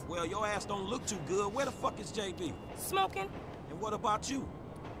 Shit. Well, your ass don't look too good. Where the fuck is JB? Smoking. And what about you?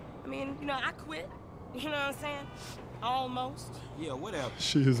 I mean, you know, I quit. You know what I'm saying? Almost. Yeah, whatever.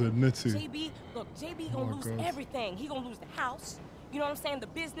 She is a nitty. JB, look, JB gonna lose everything. He gonna lose the house. You know what I'm saying? The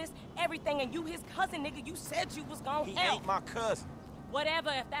business, everything. And you his cousin, nigga. You said you was gonna help. He ain't my cousin. Whatever,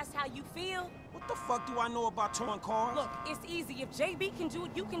 if that's how you feel. What the fuck do I know about towing cars? Look, it's easy. If JB can do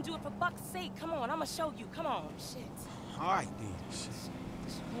it, you can do it, for fuck's sake. Come on, I'ma show you. Come on, shit. All right, then.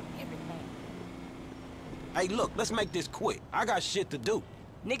 Everything. Hey, look, let's make this quick. I got shit to do.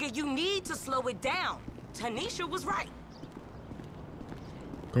 Nigga, you need to slow it down. Tanisha was right.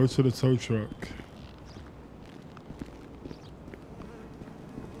 Go to the tow truck.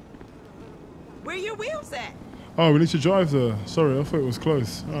 Where your wheels at? Oh, we need to drive there. Sorry, I thought it was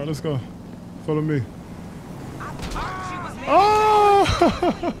close. All right, let's go. Follow me.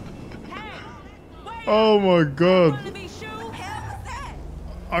 Oh! Oh my God.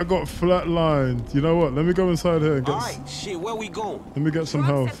 I got flatlined. You know what? Let me go inside here and get. All right, shit, where we going? Let me get some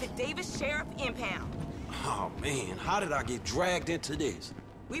health. At the Davis Sheriff Impound. Oh man, how did I get dragged into this?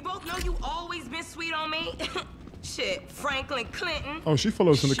 We both know you always been sweet on me. Shit, Franklin Clinton. Oh, she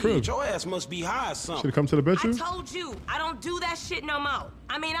follows in the crib. Your ass must be high or something. Should have come to the bedroom. I told you, I don't do that shit no more.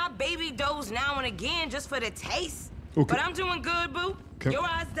 I mean, I baby doze now and again just for the taste. Okay. But I'm doing good, boo. Your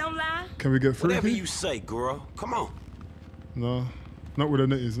eyes don't lie. Can we get freaky? Whatever you say, girl. Come on. No, not with a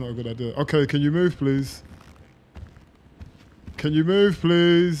nitty. It's not a good idea. Okay, can you move, please? Can you move,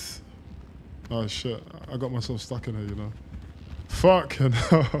 please? Oh shit, I got myself stuck in here, you know. Fucking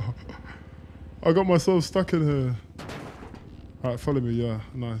hell. I got myself stuck in here. All right, follow me, yeah,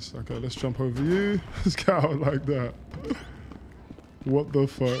 nice. Okay, let's jump over you. Let's get out like that. What the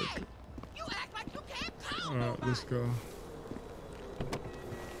fuck? Hey, you act like you can't call All right, let's go.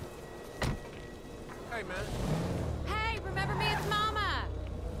 Hey, man. Hey, remember me? It's Mama.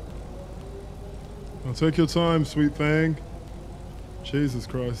 Now take your time, sweet thing. Jesus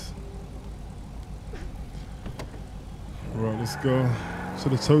Christ. Right, let's go to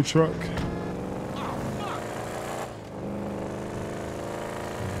the tow truck.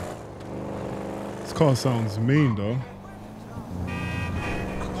 This car sounds mean, though.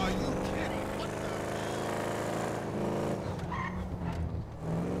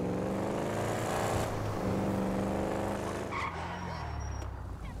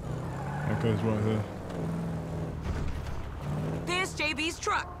 Okay, it's right here. There's JB's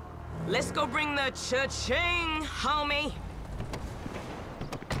truck. Let's go bring the cha-ching, homie.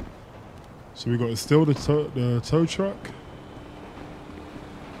 So we got to steal the tow truck.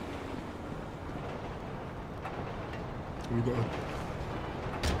 We got to...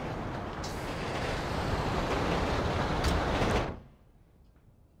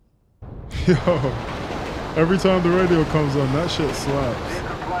 Yo, every time the radio comes on, that shit slaps.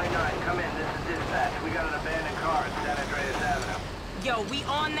 Vehicle 29, come in. This is dispatch. We got an abandoned car at San Andreas Avenue. Yo, we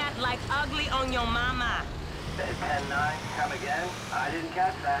on that like ugly on your mama. 10-9, come again? I didn't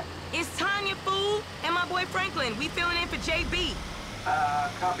catch that. It's Tanya, fool, and my boy Franklin. We filling in for JB.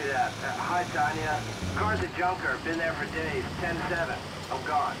 Copy that. Hi, Tanya. Car's a junker. Been there for days. 10-7. I'm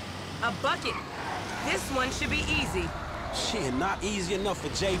gone. A bucket. This one should be easy. Shit, not easy enough for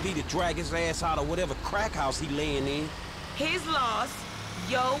JB to drag his ass out of whatever crack house he laying in. His loss,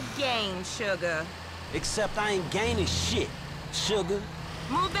 your gain, sugar. Except I ain't gaining shit, sugar.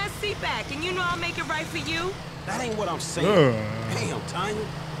 Move that seat back, and you know I'll make it right for you. That ain't what I'm saying. Damn, Tanya.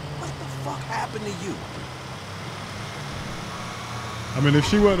 What the fuck happened to you? I mean, if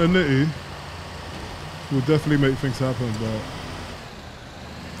she weren't a nitty, it would definitely make things happen, but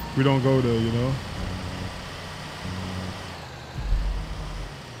we don't go there, you know?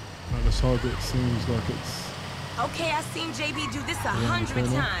 Like, the target seems like it's... Okay, I've seen JB do this 100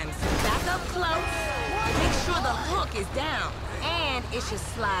 times. Back up close. Make sure the hook is down. And it should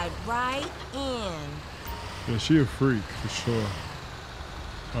slide right in. Yeah, she a freak, for sure.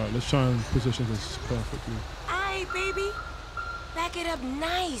 All right, let's try and position this perfectly. All right, baby. Back it up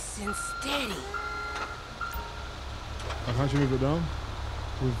nice and steady. And how'd you move it down?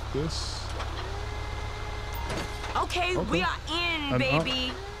 With this? Okay, we are in, And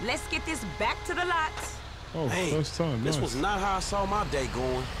baby. Let's get this back to the lot. Oh, hey, first time, nice. This was not how I saw my day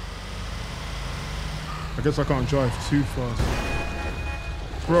going. I guess I can't drive too fast.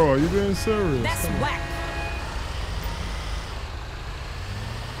 Bro, are you being serious? That's whack.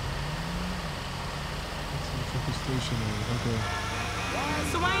 Okay.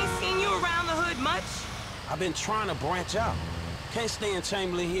 So I ain't seen you around the hood much? I've been trying to branch out. Can't stay in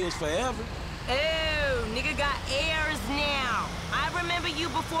Chamberlain Hills forever. Oh, nigga got airs now. I remember you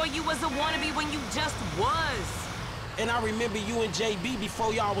before you was a wannabe when you just was. And I remember you and JB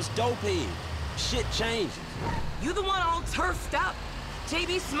before y'all was dopehead. Shit changes. You the one all turfed up.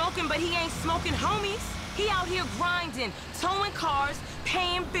 JB smoking, but he ain't smoking homies. He out here grinding, towing cars,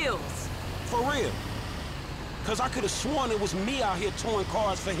 paying bills. For real. Cause I could have sworn it was me out here towing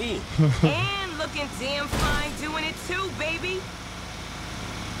cars for him. And looking damn fine doing it too, baby.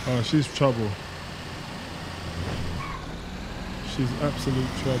 Oh, she's trouble. She's absolute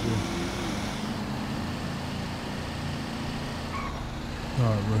trouble.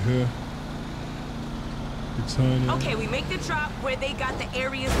 Alright, we're here. Returning. Okay, we make the drop where they got the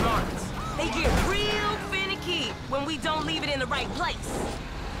areas marked. They get real finicky when we don't leave it in the right place.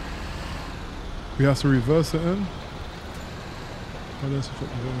 We have to reverse it in? Oh, let's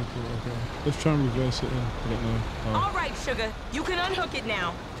okay. Let's try and reverse it in. I don't know. Oh. All right, sugar. You can unhook it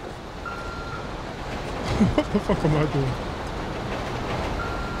now. What the fuck am I doing?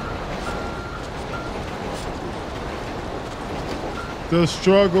 The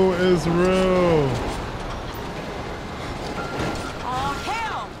struggle is real. Oh,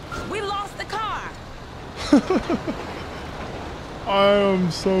 hell! We lost the car. I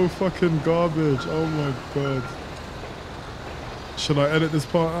am so fucking garbage. Oh my god. Should I edit this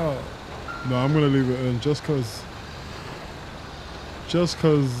part out? No, I'm gonna leave it in just cause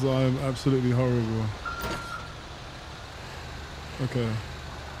I'm absolutely horrible. Okay.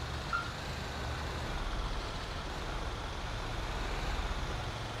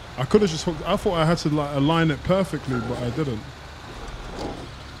 I could have just hooked. I thought I had to like align it perfectly, but I didn't.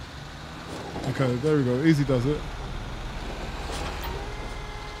 Okay, there we go. Easy does it.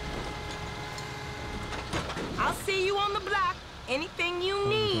 I'll see you on the block. Anything you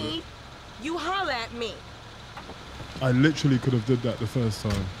need, you holler at me. I literally could have did that the first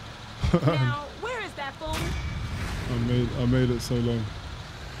time. Now, where is that fool? I made it so long.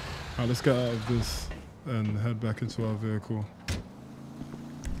 Alright, let's get out of this and head back into our vehicle.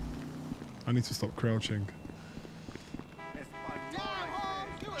 I need to stop crouching.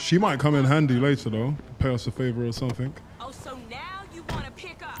 She might come in handy later though. Pay us a favor or something. Oh, so now you want to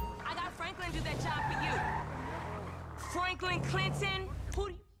pick up. I got Franklin do that job for you. Franklin Clinton? Who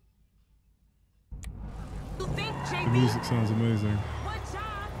do you think, JB? The music sounds amazing. What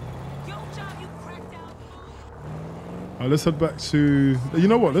job? Your job you cracked out. Alright, let's head back to... You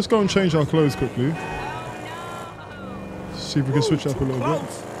know what? Let's go and change our clothes quickly. See if we can switch up a little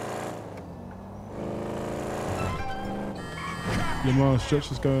bit. Lamar,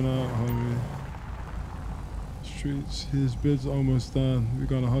 stretch is going out, homie. Streets, his bid's almost done. We're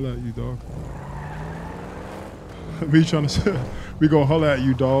gonna holler at you, dog. Me trying to say, we gonna holler at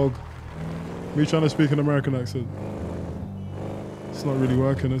you, dog. Me trying to speak an American accent. It's not really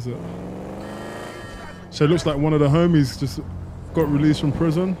working, is it? So it looks like one of the homies just got released from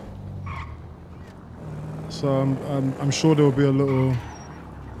prison. So I'm sure there will be a little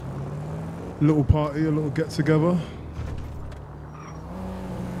party, a little get together.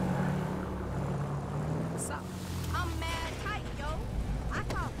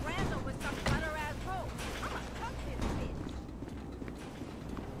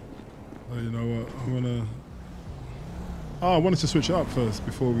 You know what? I wanted to switch it up first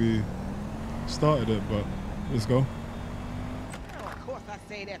before we started it, but let's go. Oh, of course I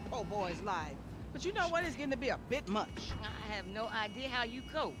say that poor boy's life. But you know what? It's getting to be a bit much. I have no idea how you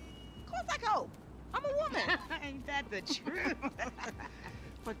cope. Of course I cope. I'm a woman. Ain't that the truth?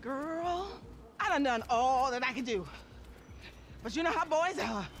 But girl, I done all that I can do. But you know how boys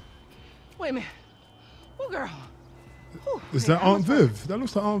are. Wait a minute. Oh, girl. Whew, Is that Aunt Viv? That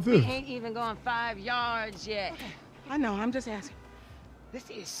looks like Aunt Viv. He ain't even gone 5 yards yet. I know, I'm just asking. This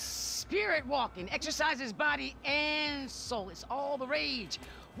is spirit walking. Exercises body and soul. It's all the rage.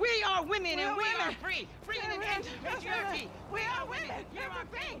 We are women and we are free. Free and patriarchy. We are women. You are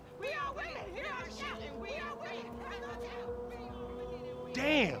free. We are women. You are shouting. We are women.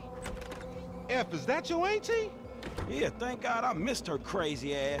 Damn. F, is that your auntie? Yeah, thank God I missed her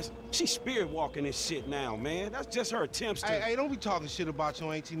crazy ass. She's spirit walking this shit now, man. That's just her attempts to... Hey, don't be talking shit about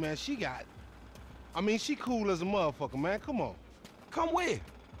your auntie, man. She cool as a motherfucker, man. Come on. Come where?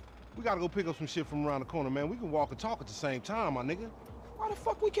 We gotta go pick up some shit from around the corner, man. We can walk and talk at the same time, my nigga. Why the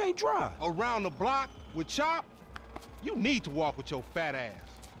fuck we can't drive? Around the block with Chop? You need to walk with your fat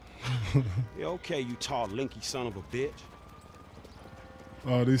ass. Yeah, okay, you tall, linky son of a bitch.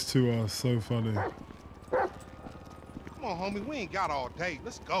 Oh, these two are so funny. Come on, homie, we ain't got all day.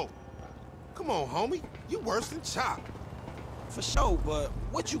 Let's go. Come on, homie. You worse than Chop. For sure, but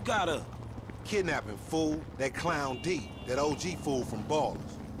what you got up? Kidnapping, fool. That clown D. That OG fool from Ballers.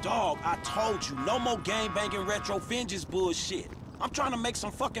 Dog, I told you, no more gang-banging retro vengeance bullshit. I'm trying to make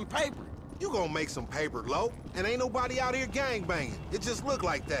some fucking paper. You gonna make some paper, Lo, and ain't nobody out here gang-banging. It just look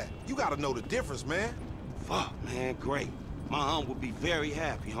like that. You gotta know the difference, man. Fuck, man, great. My aunt would be very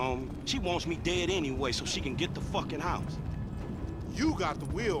happy, homie. She wants me dead anyway so she can get the fucking house. You got the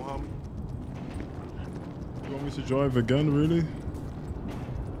wheel, homie. You want me to drive again, really?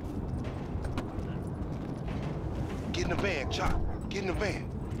 Get in the van, Chop. Get in the van.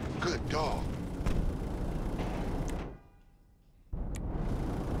 Good dog.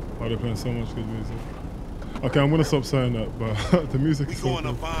 Oh, they're playing so much good music. Okay, I'm gonna stop saying that, but the music is so going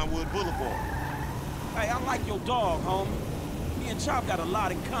good. up Vinewood Boulevard. Hey, I like your dog, homie. Me and Chop got a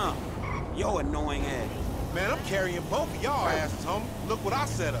lot in common. Yo annoying ass. Man, I'm carrying both of y'all asses, homie. Look what I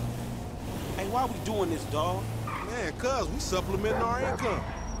set up. Hey, why we doing this, dog? Man, cuz we supplementing our income.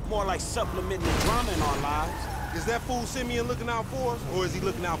 More like supplementing the drama in our lives. Is that fool Simeon looking out for us, or is he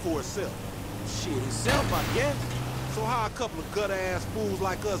looking out for himself? Shit, himself, I guess. So how a couple of gutter-ass fools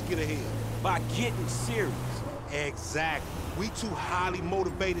like us get ahead? By getting serious. Exactly. We two highly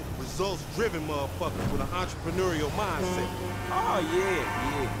motivated, results-driven motherfuckers with an entrepreneurial mindset. Oh,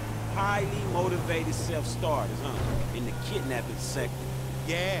 yeah. Highly motivated self-starters, huh? In the kidnapping sector.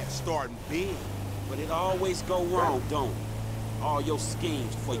 Yeah, starting big. But it always go wrong, don't it? All your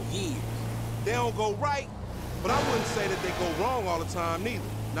schemes for years. They don't go right, but I wouldn't say that they go wrong all the time, neither.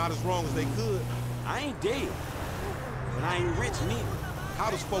 Not as wrong as they could. I ain't dead. But I ain't rich neither. How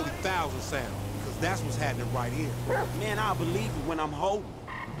does 40,000 sound? Because that's what's happening right here. Man, I believe it when I'm holding.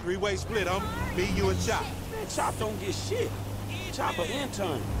 Three-way split, me, you, and Chop. Man, Chop don't get shit. Chop an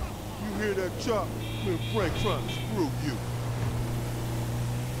intern. You hear that, Chop? Me and Frank trying to screw you.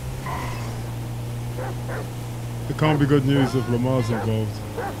 It can't be good news if Lamar's involved.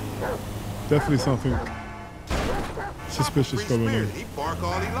 Definitely something suspicious going on. He bark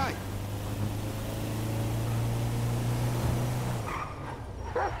all he like.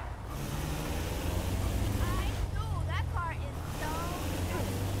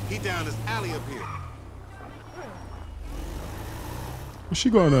 He down this alley up here. What's she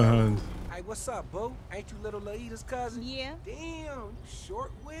got in her hand? Hey, what's up, boo? Ain't you little Laida's cousin? Yeah. Damn, you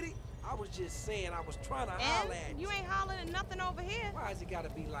short with it? I was just saying I was trying to holler at you. You ain't hollering at nothing over here. Why's it gotta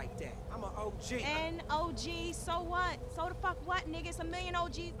be like that? I'm an OG. And OG, so what? So the fuck what, nigga? It's a million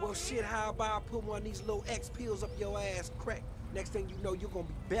OGs. Well, shit, how about I put one of these little X pills up your ass crack? Next thing you know, you're gonna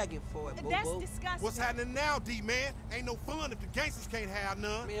be begging for it, boo-boo. That's disgusting. What's happening now, D-man? Ain't no fun if the gangsters can't have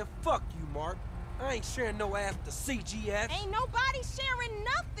none. Man, fuck you, Mark. I ain't sharing no ass to CGF. Ain't nobody sharing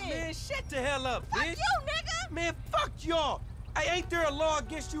nothing. Man, shut the hell up, fuck bitch. you, nigga. Man, fuck y'all. Hey, ain't there a law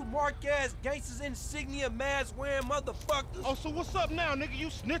against you mark-ass gangsters, insignia, mask-wearing motherfuckers? Oh, so what's up now, nigga? You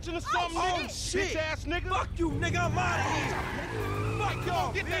snitching or something, Oh, nigga? shit. Bitch-ass nigga? Fuck you, nigga. I'm out of here. Fuck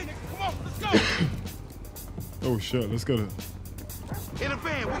y'all, Get that nigga. Come on, let's go. Oh shit, let's get it. In the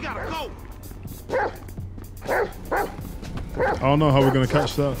van, we gotta go. I don't know how we're gonna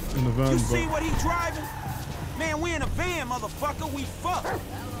catch that in the van, You see but what he driving? Man, we in a van, motherfucker. We fucked.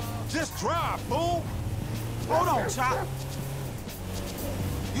 Just drive, fool. Hold on, Chop.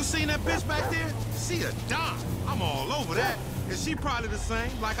 You seen that bitch back there? She a dime. I'm all over that. And she probably the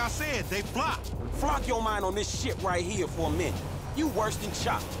same. Like I said, they blocked. Flock your mind on this shit right here for a minute. You worse than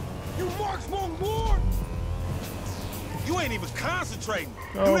Chop. You marks want more? You ain't even concentrating.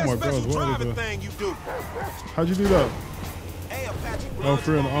 Oh do that my special God, what driving is that? thing you do. How'd you do that? Hey, Apache,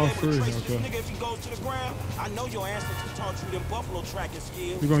 L3 and R3, okay. okay. Nigga, if he goes to the ground, I know your ancestors taught you them buffalo tracking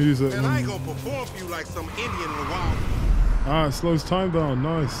skills. You're gonna use it. And I ain't gonna perform for you like some Indian in the wild. Ah, it slows time down.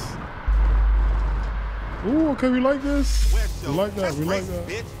 Nice. Ooh, okay, we like this. We like that. We like that.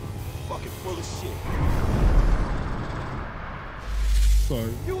 Bitch. Fucking full of shit.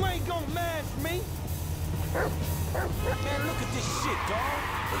 Sorry. You ain't gonna match me. Man, look at this shit, dog.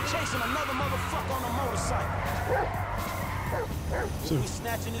 They chasing another motherfucker on a motorcycle. We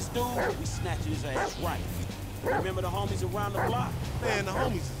snatching this dude, we snatching his ass right. Remember the homies around the block? Man, the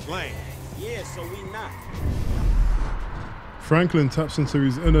homies is lame. Yeah, so we not. Franklin taps into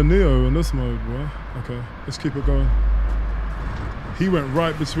his inner Neo in this mode, boy. Okay, let's keep it going. He went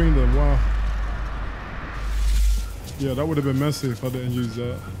right between them, wow. Yeah, that would have been messy if I didn't use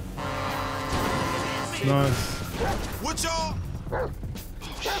that. Nice. What y'all? Oh,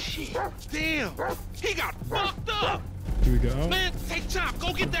 shit. Damn. He got fucked up. Do we get out? Man, hey, Chop,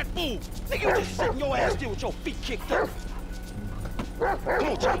 go get that fool. Nigga, you just sitting your ass there with your feet kicked up. Come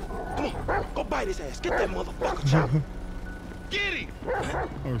on, Chop. Come on. Go bite his ass. Get that motherfucker, Chop. Get him.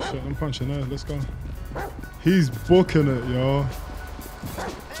 Oh shit, I'm punching there. Let's go. He's booking it, y'all.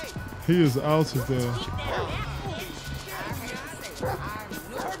 He is out of there.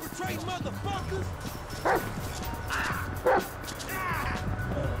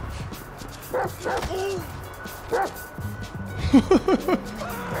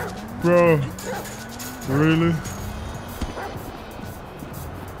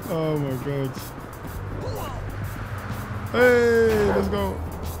 Oh my god. Hey, let's go.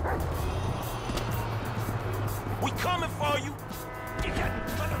 We coming for you.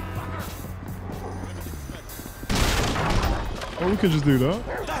 Oh, we could just do that.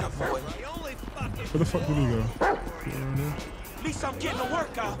 That avoid. Where the fuck did he go? At least I'm getting a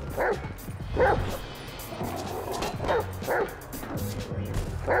workout.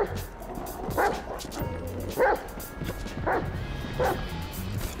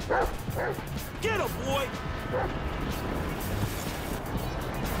 Get him, boy.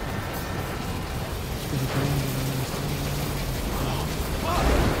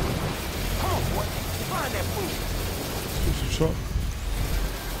 Come on, boy. Find that food. Shot.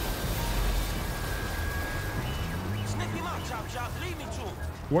 Sniff him out, chop chop. Lead me to him.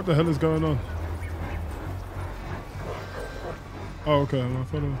 What the hell is going on? Oh, okay. I'm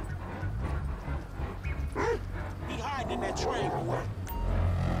following. He hiding in that train, boy.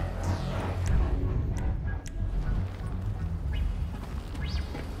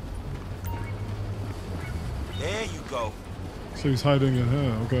 There you go. So he's hiding in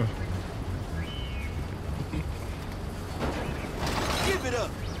here. Okay. Give it up.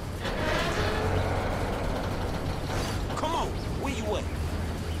 Come on. Where you at?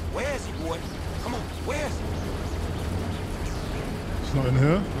 Where is he, boy? Come on. Where is he? It's not in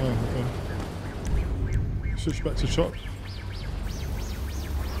here? Oh, okay. Switch back to Chop.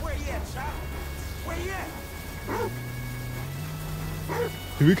 Where you at, Chop? Where you at?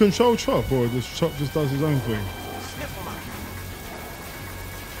 Do we control Chop, or does Chop just does his own thing? Sniff him out.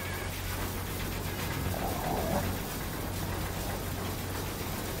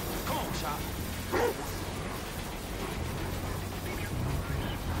 Come on, Chop.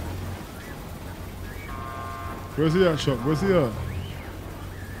 Where's he at, Chop? Where's he at?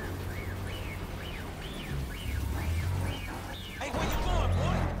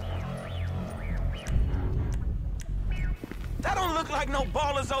 That don't look like no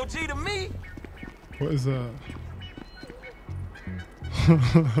baller's OG to me. What is that?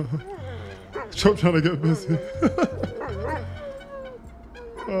 Chop trying to get busy.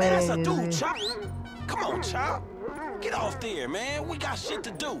 Man, that's a Oh, dude, man. Chop. Come on, Chop. Get off there, man. We got shit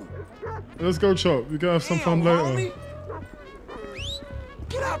to do. Let's go, Chop. We gotta have some fun Damn, later. homie.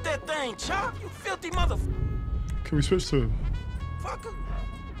 Get out that thing, Chop. You filthy motherfucker. Can we switch to him?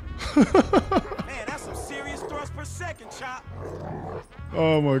 Man, that's some serious thrust per second, Chop.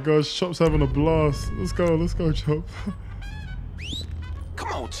 Oh my gosh, Chop's having a blast. Let's go, Chop.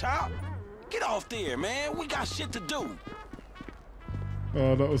 Come on, Chop. Get off there, man. We got shit to do.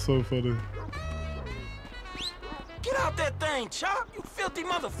 Oh, that was so funny. Get out that thing, Chop. You filthy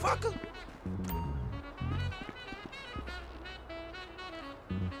motherfucker.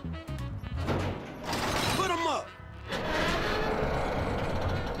 Put him up.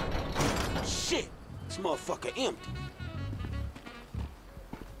 Shit. This motherfucker empty.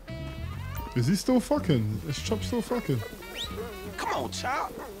 Is he still fucking? Is Chop still fucking? Come on,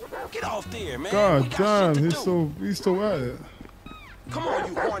 Chop. Get off there, man. We God got damn, shit to he's still at it. Come on,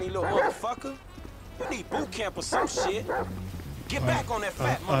 you horny little motherfucker. You need boot camp or some shit. Get back on that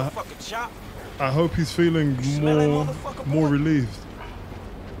fat motherfucker, Chop. I hope he's feeling smell that more motherfucker, more boy? relieved.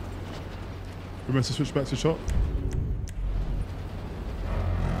 We're meant to switch back to Chop.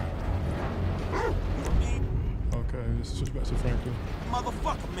 Okay, let's switch back to Franklin.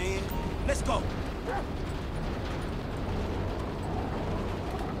 Motherfucker, man. Let's go.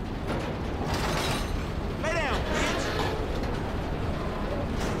 Lay down, bitch.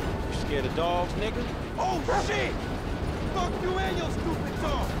 You scared of dogs, nigga? Oh, shit. Fuck you and your stupid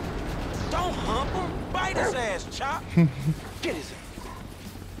dog. Don't hump him. Bite his ass, Chop. Get his ass.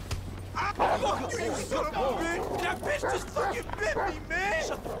 That bitch just fucking bit me, man!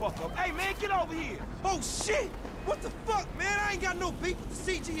 Shut the fuck up. Hey, man, get over here. Oh, shit! What the fuck, man? I ain't got no beef with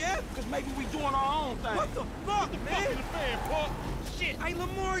the CGF. Because maybe we doing our own thing. What the fuck, man? Shit. Hey,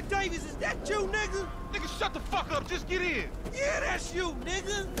 Lamar Davis, is that you, nigga? Nigga, shut the fuck up. Just get in. Yeah, that's you,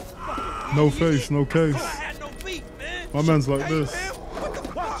 nigga. No face, no case. I had no beef, man. My man's like Hey, this. man, what the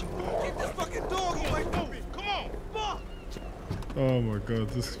fuck? Get this fucking dog away from me. Come on. Fuck. Oh my god,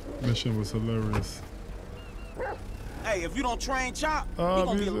 this mission was hilarious. Hey, if you don't train Chop, we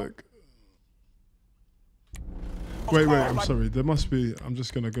gonna be Music. Wait, I'm sorry. There must be, I'm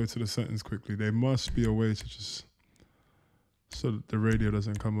just gonna go to the settings quickly. There must be a way to just, so that the radio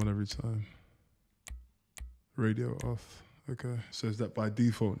doesn't come on every time. Radio off. Okay, says that by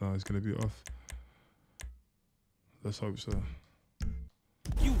default now it's gonna be off. Let's hope so.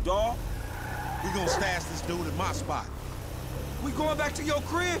 You, dog. We gonna stash this dude in my spot. We going back to your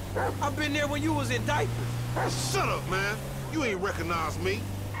crib? I've been there when you was in diapers. Shut up, man. You ain't recognize me.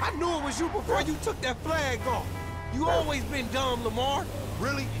 I knew it was you before you took that flag off. You always been dumb, Lamar.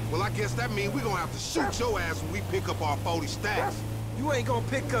 Really? Well, I guess that means we're gonna have to shoot your ass when we pick up our 40 stacks. You ain't gonna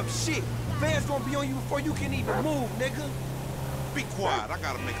pick up shit. Fans gonna be on you before you can even move, nigga. Be quiet, I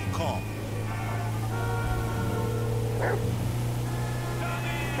gotta make a call.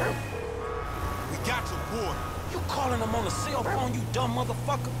 We got your boy. You calling them on a cell phone, you dumb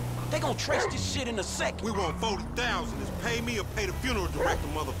motherfucker? They gonna trace this shit in a second. We want 40,000. It's pay me or pay the funeral director,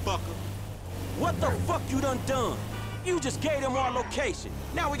 motherfucker. What the fuck you done? You just gave them our location.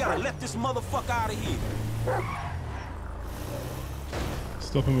 Now we gotta let this motherfucker out of here.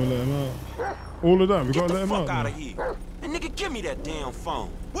 Stop him and let him out. All of that, we gotta let him out. Get the fuck out of here. And nigga, give me that damn phone.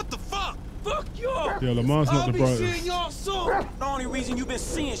 What the fuck? Fuck you! Yeah, Lamar's not the brightest. I'll be seeing y'all soon. The only reason you been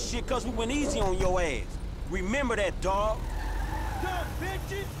seeing shit cause we went easy on your ass. Remember that, dog. Dumb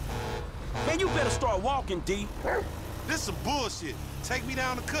bitches! Man, you better start walking, D. This some bullshit. Take me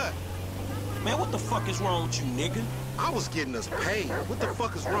down the cut. Man, what the fuck is wrong with you, nigga? I was getting us paid. What the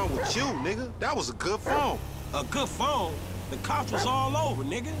fuck is wrong with you, nigga? That was a good phone. A good phone? The cops was all over,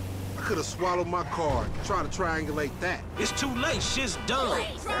 nigga. I could have swallowed my card. Try to triangulate that. It's too late. Shit's done.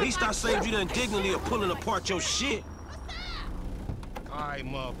 At least I saved you the indignity of pulling apart your shit. All right,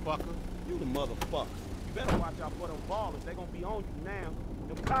 motherfucker. You the motherfucker. You better watch out for them ballers. They gonna be on you now.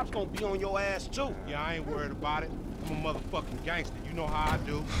 Them cops gonna be on your ass, too. Yeah, I ain't worried about it. I'm a motherfucking gangster. You know how I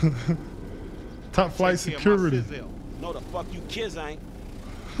do. Top flight security. No, the fuck you kids ain't.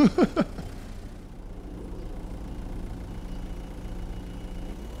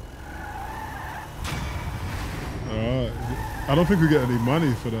 Alright. I don't think we get any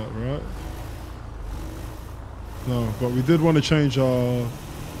money for that, right? No, but we did want to change our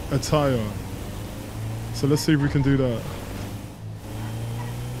attire. So let's see if we can do that.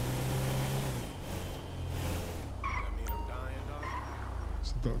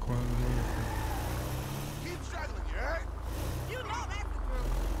 It's a duck quiet in America. Keep struggling, you heard? You know that's the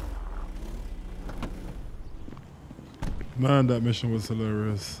truth. Man, that mission was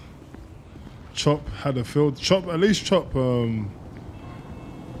hilarious. Chop had a field. At least Chop got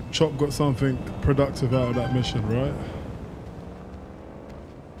something productive out of that mission, right?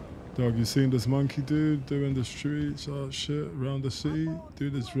 Dog, you seen this monkey dude doing the streets, shit, around the city?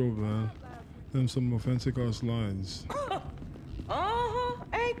 Dude, it's real, man. Them some authentic ass lines.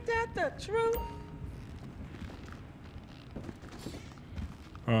 Ain't that the truth?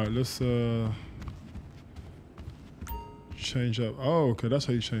 Alright, let's change up. Oh, okay, that's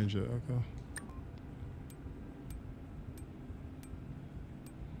how you change it, okay.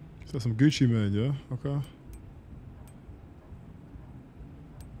 So some Gucci man, yeah? Okay.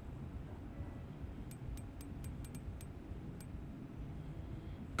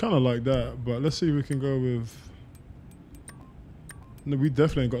 Kind of like that, but let's see if we can go with... No, we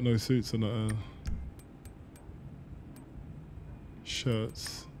definitely ain't got no suits or nothing.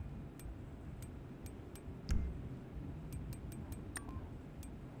 Shirts.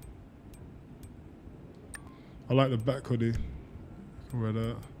 I like the back hoodie. I can wear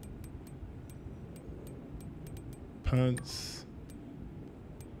that. Pants.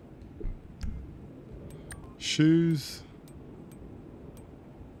 Shoes.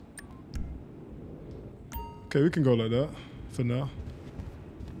 Okay, we can go like that for now.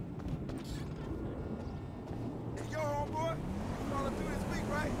 Yo, homeboy, you all through this week,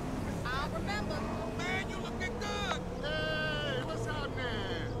 right? I remember. Man, you looking good. Hey, what's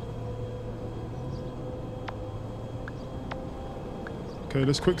happening? Okay,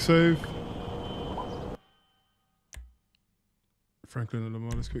 let's quick save. Franklin and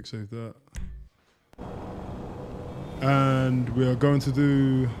Lamar, let's quick save that. And we are going to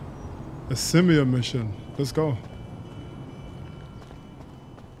do a Simia mission. Let's go.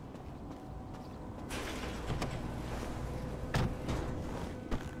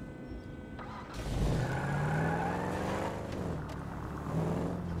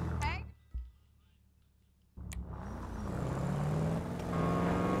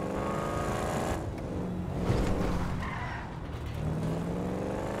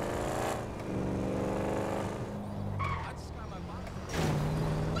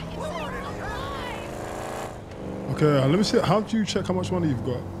 Okay, let me see. How do you check how much money you've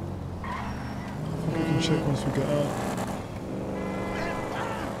got? I think we can check once we get out.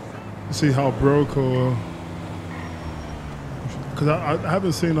 See how broke or... Because I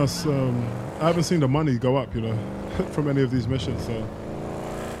haven't seen us... I haven't seen the money go up, you know, from any of these missions, so...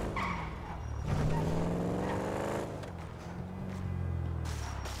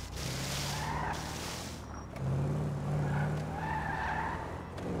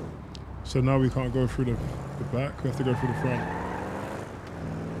 So now we can't go through the back, we have to go through the front.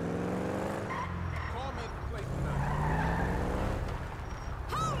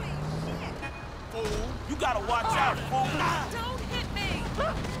 gotta watch out, fool. Don't hit me!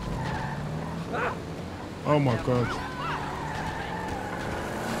 Oh my god.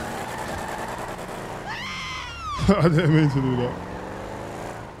 I didn't mean to do that.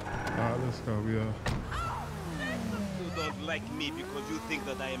 Alright, let's go. You don't like me because you think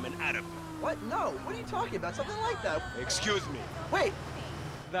that I am an Arab. What? No. What are you talking about? Something like that. Excuse me. Wait.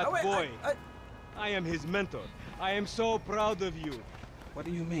 That Oh, wait, boy. I am his mentor. I am so proud of you. What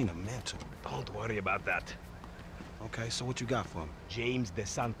do you mean, a mentor? Don't worry about that. Okay, so what you got for him? James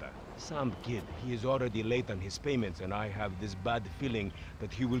DeSanta. Some kid. He is already late on his payments, and I have this bad feeling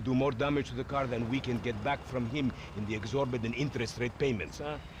that he will do more damage to the car than we can get back from him in the exorbitant interest rate payments,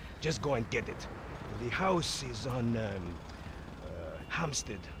 huh? Just go and get it. The house is on,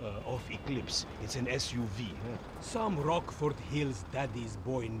 Hampstead, off Eclipse. It's an SUV, huh? Some Rockford Hills daddy's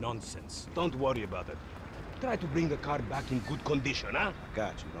boy nonsense. Don't worry about it. Try to bring the car back in good condition, huh?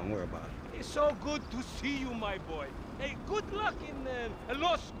 Got you, don't worry about it. It's so good to see you, my boy. Hey, good luck in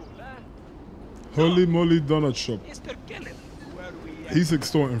law school, huh? Holy moly donut shop. Mr. Kenneth, where we He's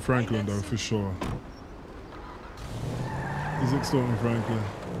extorting Franklin though, for sure. He's extorting Franklin.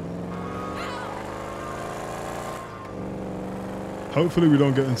 Hopefully we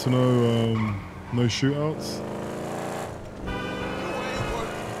don't get into no shootouts.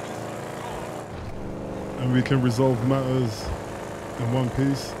 And we can resolve matters in one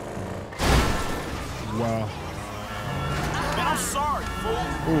piece. Wow. Man, I'm sorry, fool.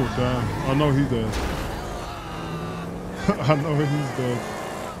 Oh damn. I know he's dead. I know he's dead.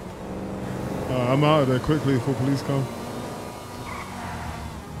 I'm out of there quickly before police come.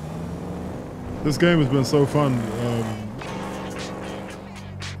 This game has been so fun.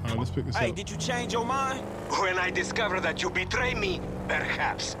 Let's pick this Hey, up. did you change your mind? When I discover that you betray me,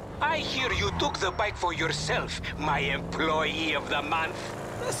 perhaps. I hear you took the bike for yourself, my employee of the month.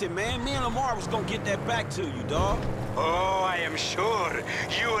 Listen, man, me and Lamar was gonna get that back to you, dawg. Oh, I am sure.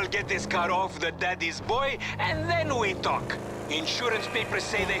 You will get this car off the daddy's boy, and then we talk. Insurance papers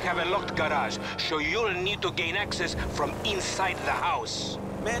say they have a locked garage, so you'll need to gain access from inside the house.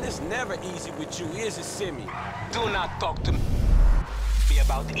 Man, it's never easy with you, is it, Simi? Do not talk to me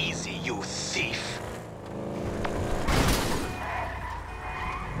about easy, you thief.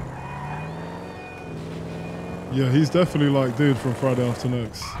 Yeah, he's definitely like dude from Friday After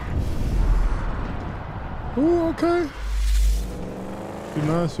Next. Oh, okay. Be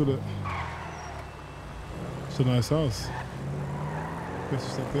nice with it. It's a nice house. Guess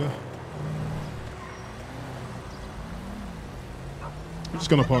it's up there. I'm just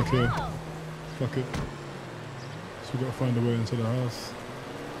gonna park here. Fuck it. So we gotta find a way into the house.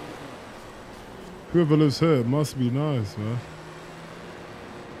 Whoever lives here must be nice, man.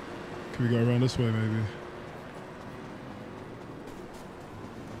 Can we go around this way, maybe?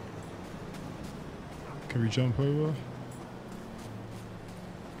 Can we jump over?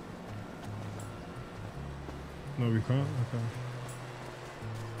 No, we can't? Okay.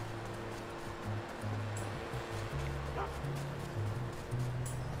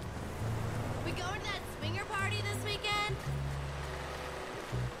 We going to that swinger party this weekend?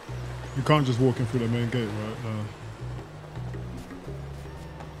 You can't just walk in through the main gate, right?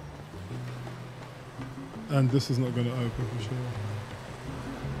 No. And this is not gonna open for sure.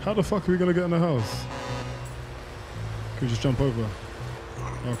 How the fuck are we gonna get in the house? Can we just jump over?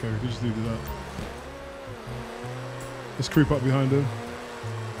 Okay, we can just do that. Let's creep up behind him.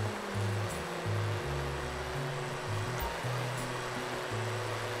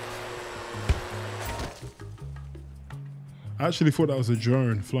 I actually thought that was a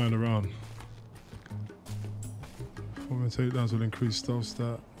drone flying around. Performing takedowns will increase stealth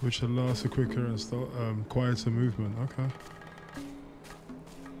stat, which allows a quicker and quieter movement. Okay.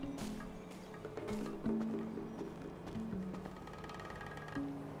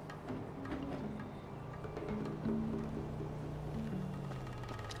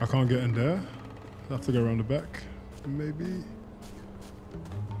 I can't get in there. I have to go around the back, maybe.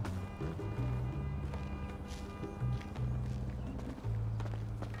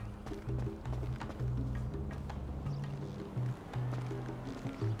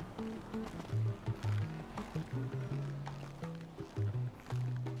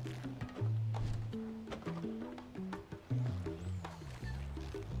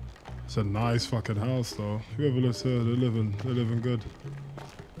 It's a nice fucking house though. Whoever lives here, they're living good.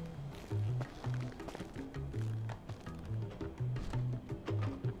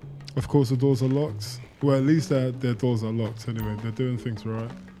 Of course the doors are locked. Well, at least their doors are locked anyway. They're doing things right.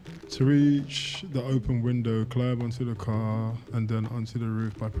 To reach the open window, climb onto the car and then onto the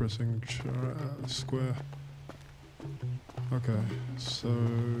roof by pressing square. Okay, so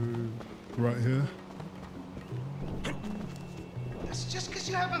right here. It's just because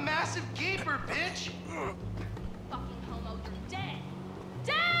you have a massive gaper, bitch. Fucking homo, you're dead.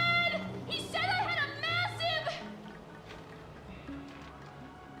 Dad! He said I had a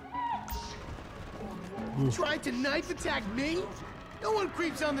massive... Tried to knife attack me? No one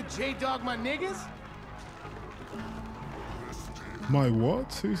creeps on the J-Dog, my niggas. My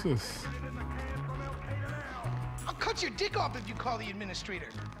what? Who's this? I'll cut your dick off if you call the administrator.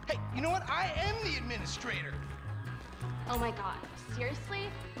 Hey, you know what? I am the administrator. Oh my god, seriously?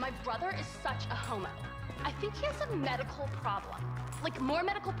 My brother is such a homo. I think he has a medical problem. Like, more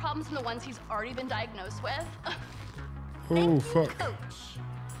medical problems than the ones he's already been diagnosed with. Oh, fuck.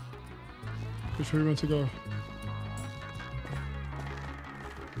 Which way we meant to go?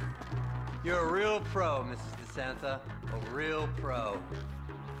 You're a real pro, Mrs. DeSanta. A real pro.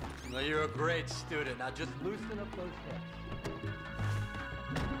 No, you're a great student. Now just loosen up those hips.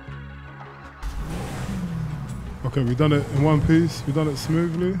 Okay, we done it in one piece. We done it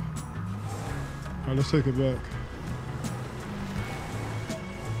smoothly. Alright, let's take it back.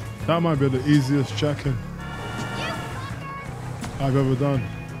 That might be the easiest jacking I've ever done.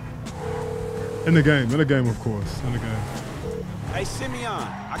 In the game, of course, in the game. Hey, Simeon,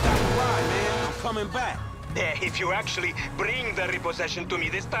 I got the ride, man. I'm coming back. If you actually bring the repossession to me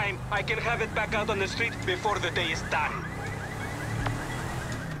this time, I can have it back out on the street before the day is done.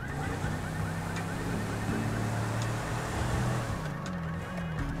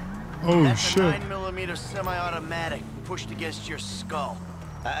 Oh, That's shit. a 9mm semi-automatic pushed against your skull.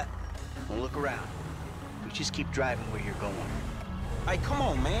 Don't look around. You just keep driving where you're going. Hey, come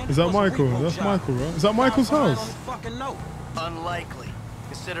on, man. Is that Michael? That's Michael, right? Is that Michael's house? Fucking no. Unlikely,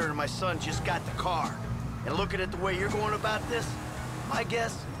 considering my son just got the car. And looking at the way you're going about this, my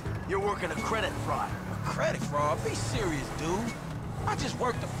guess, you're working a credit fraud. A credit fraud? Be serious, dude. I just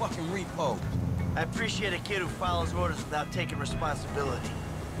worked the fucking repo. I appreciate a kid who follows orders without taking responsibility.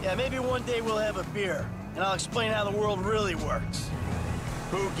 Yeah, maybe one day we'll have a beer, and I'll explain how the world really works.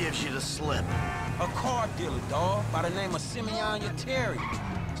 Who gives you the slip? A car dealer, dawg, by the name of Simeon Yeteri.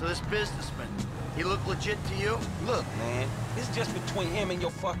 So this businessman, he look legit to you? Look, man, it's just between him and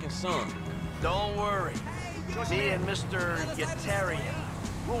your fucking son. Don't worry. Me and Mr. Yeteri,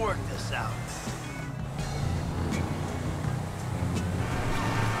 we'll work this out.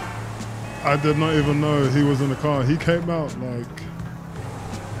 I did not even know he was in the car. He came out like...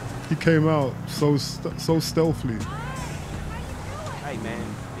 He came out so stealthily. Hey,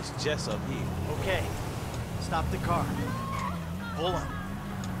 man, it's Jess up here. Okay, stop the car. Pull up.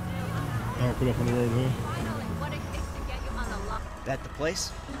 I'll pull up on the road here. That the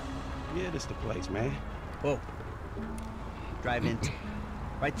place? Yeah, this the place, man. Whoa. Drive in.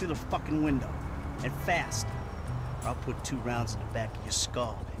 Right through the fucking window. And fast. Or I'll put 2 rounds in the back of your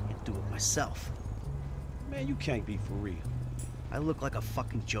skull and do it myself. Man, you can't be for real. I look like a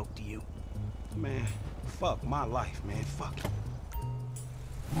fucking joke to you. Man, fuck my life, man. Fuck it.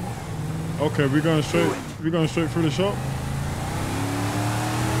 Okay, we're going straight through the shop.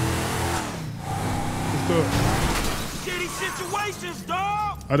 Let's do it. Shitty situations,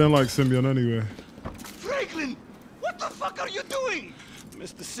 dog! I didn't like Simeon anyway. Franklin, what the fuck are you doing?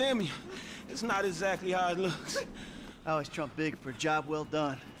 Mr. Simeon, it's not exactly how it looks. I always trump big for a job well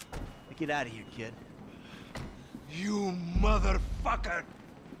done. Now get out of here, kid. You motherfucker!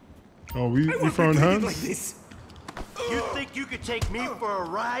 Oh, we throwing hands? Like this. You think you could take me for a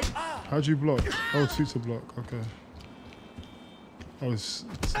ride? How'd you block? Oh, two to block. Okay. Oh, it's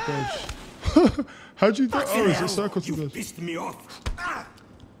dodge. How'd you do? Oh, it's a circle to dodge. Pissed me off.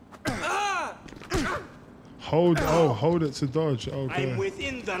 Hold it to dodge. Okay. I'm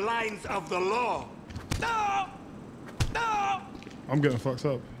within the lines of the law. No! No! I'm getting fucked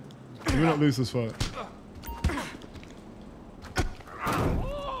up. We're not lose this fight.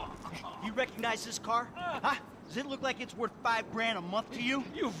 You recognize this car? Huh? Does it look like it's worth $5 grand a month to you?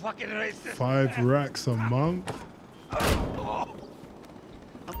 You fucking racist. 5 racks a month? I'll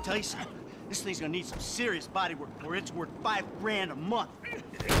tell you something. This thing's gonna need some serious body work before it's worth $5 grand a month.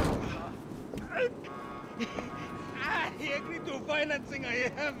 He agreed to financing.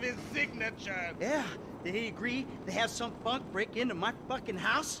 I have his signature. Yeah, did he agree to have some punk break into my fucking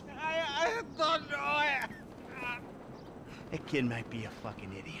house? I don't know. That kid might be a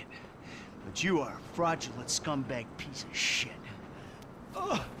fucking idiot, but you are a fraudulent scumbag piece of shit.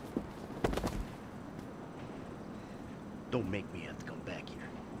 Ugh. Don't make me have to come back here.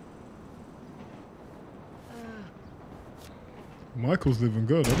 Michael's living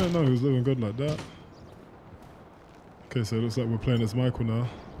good. I didn't know he was living good like that. Okay, so it looks like we're playing as Michael now.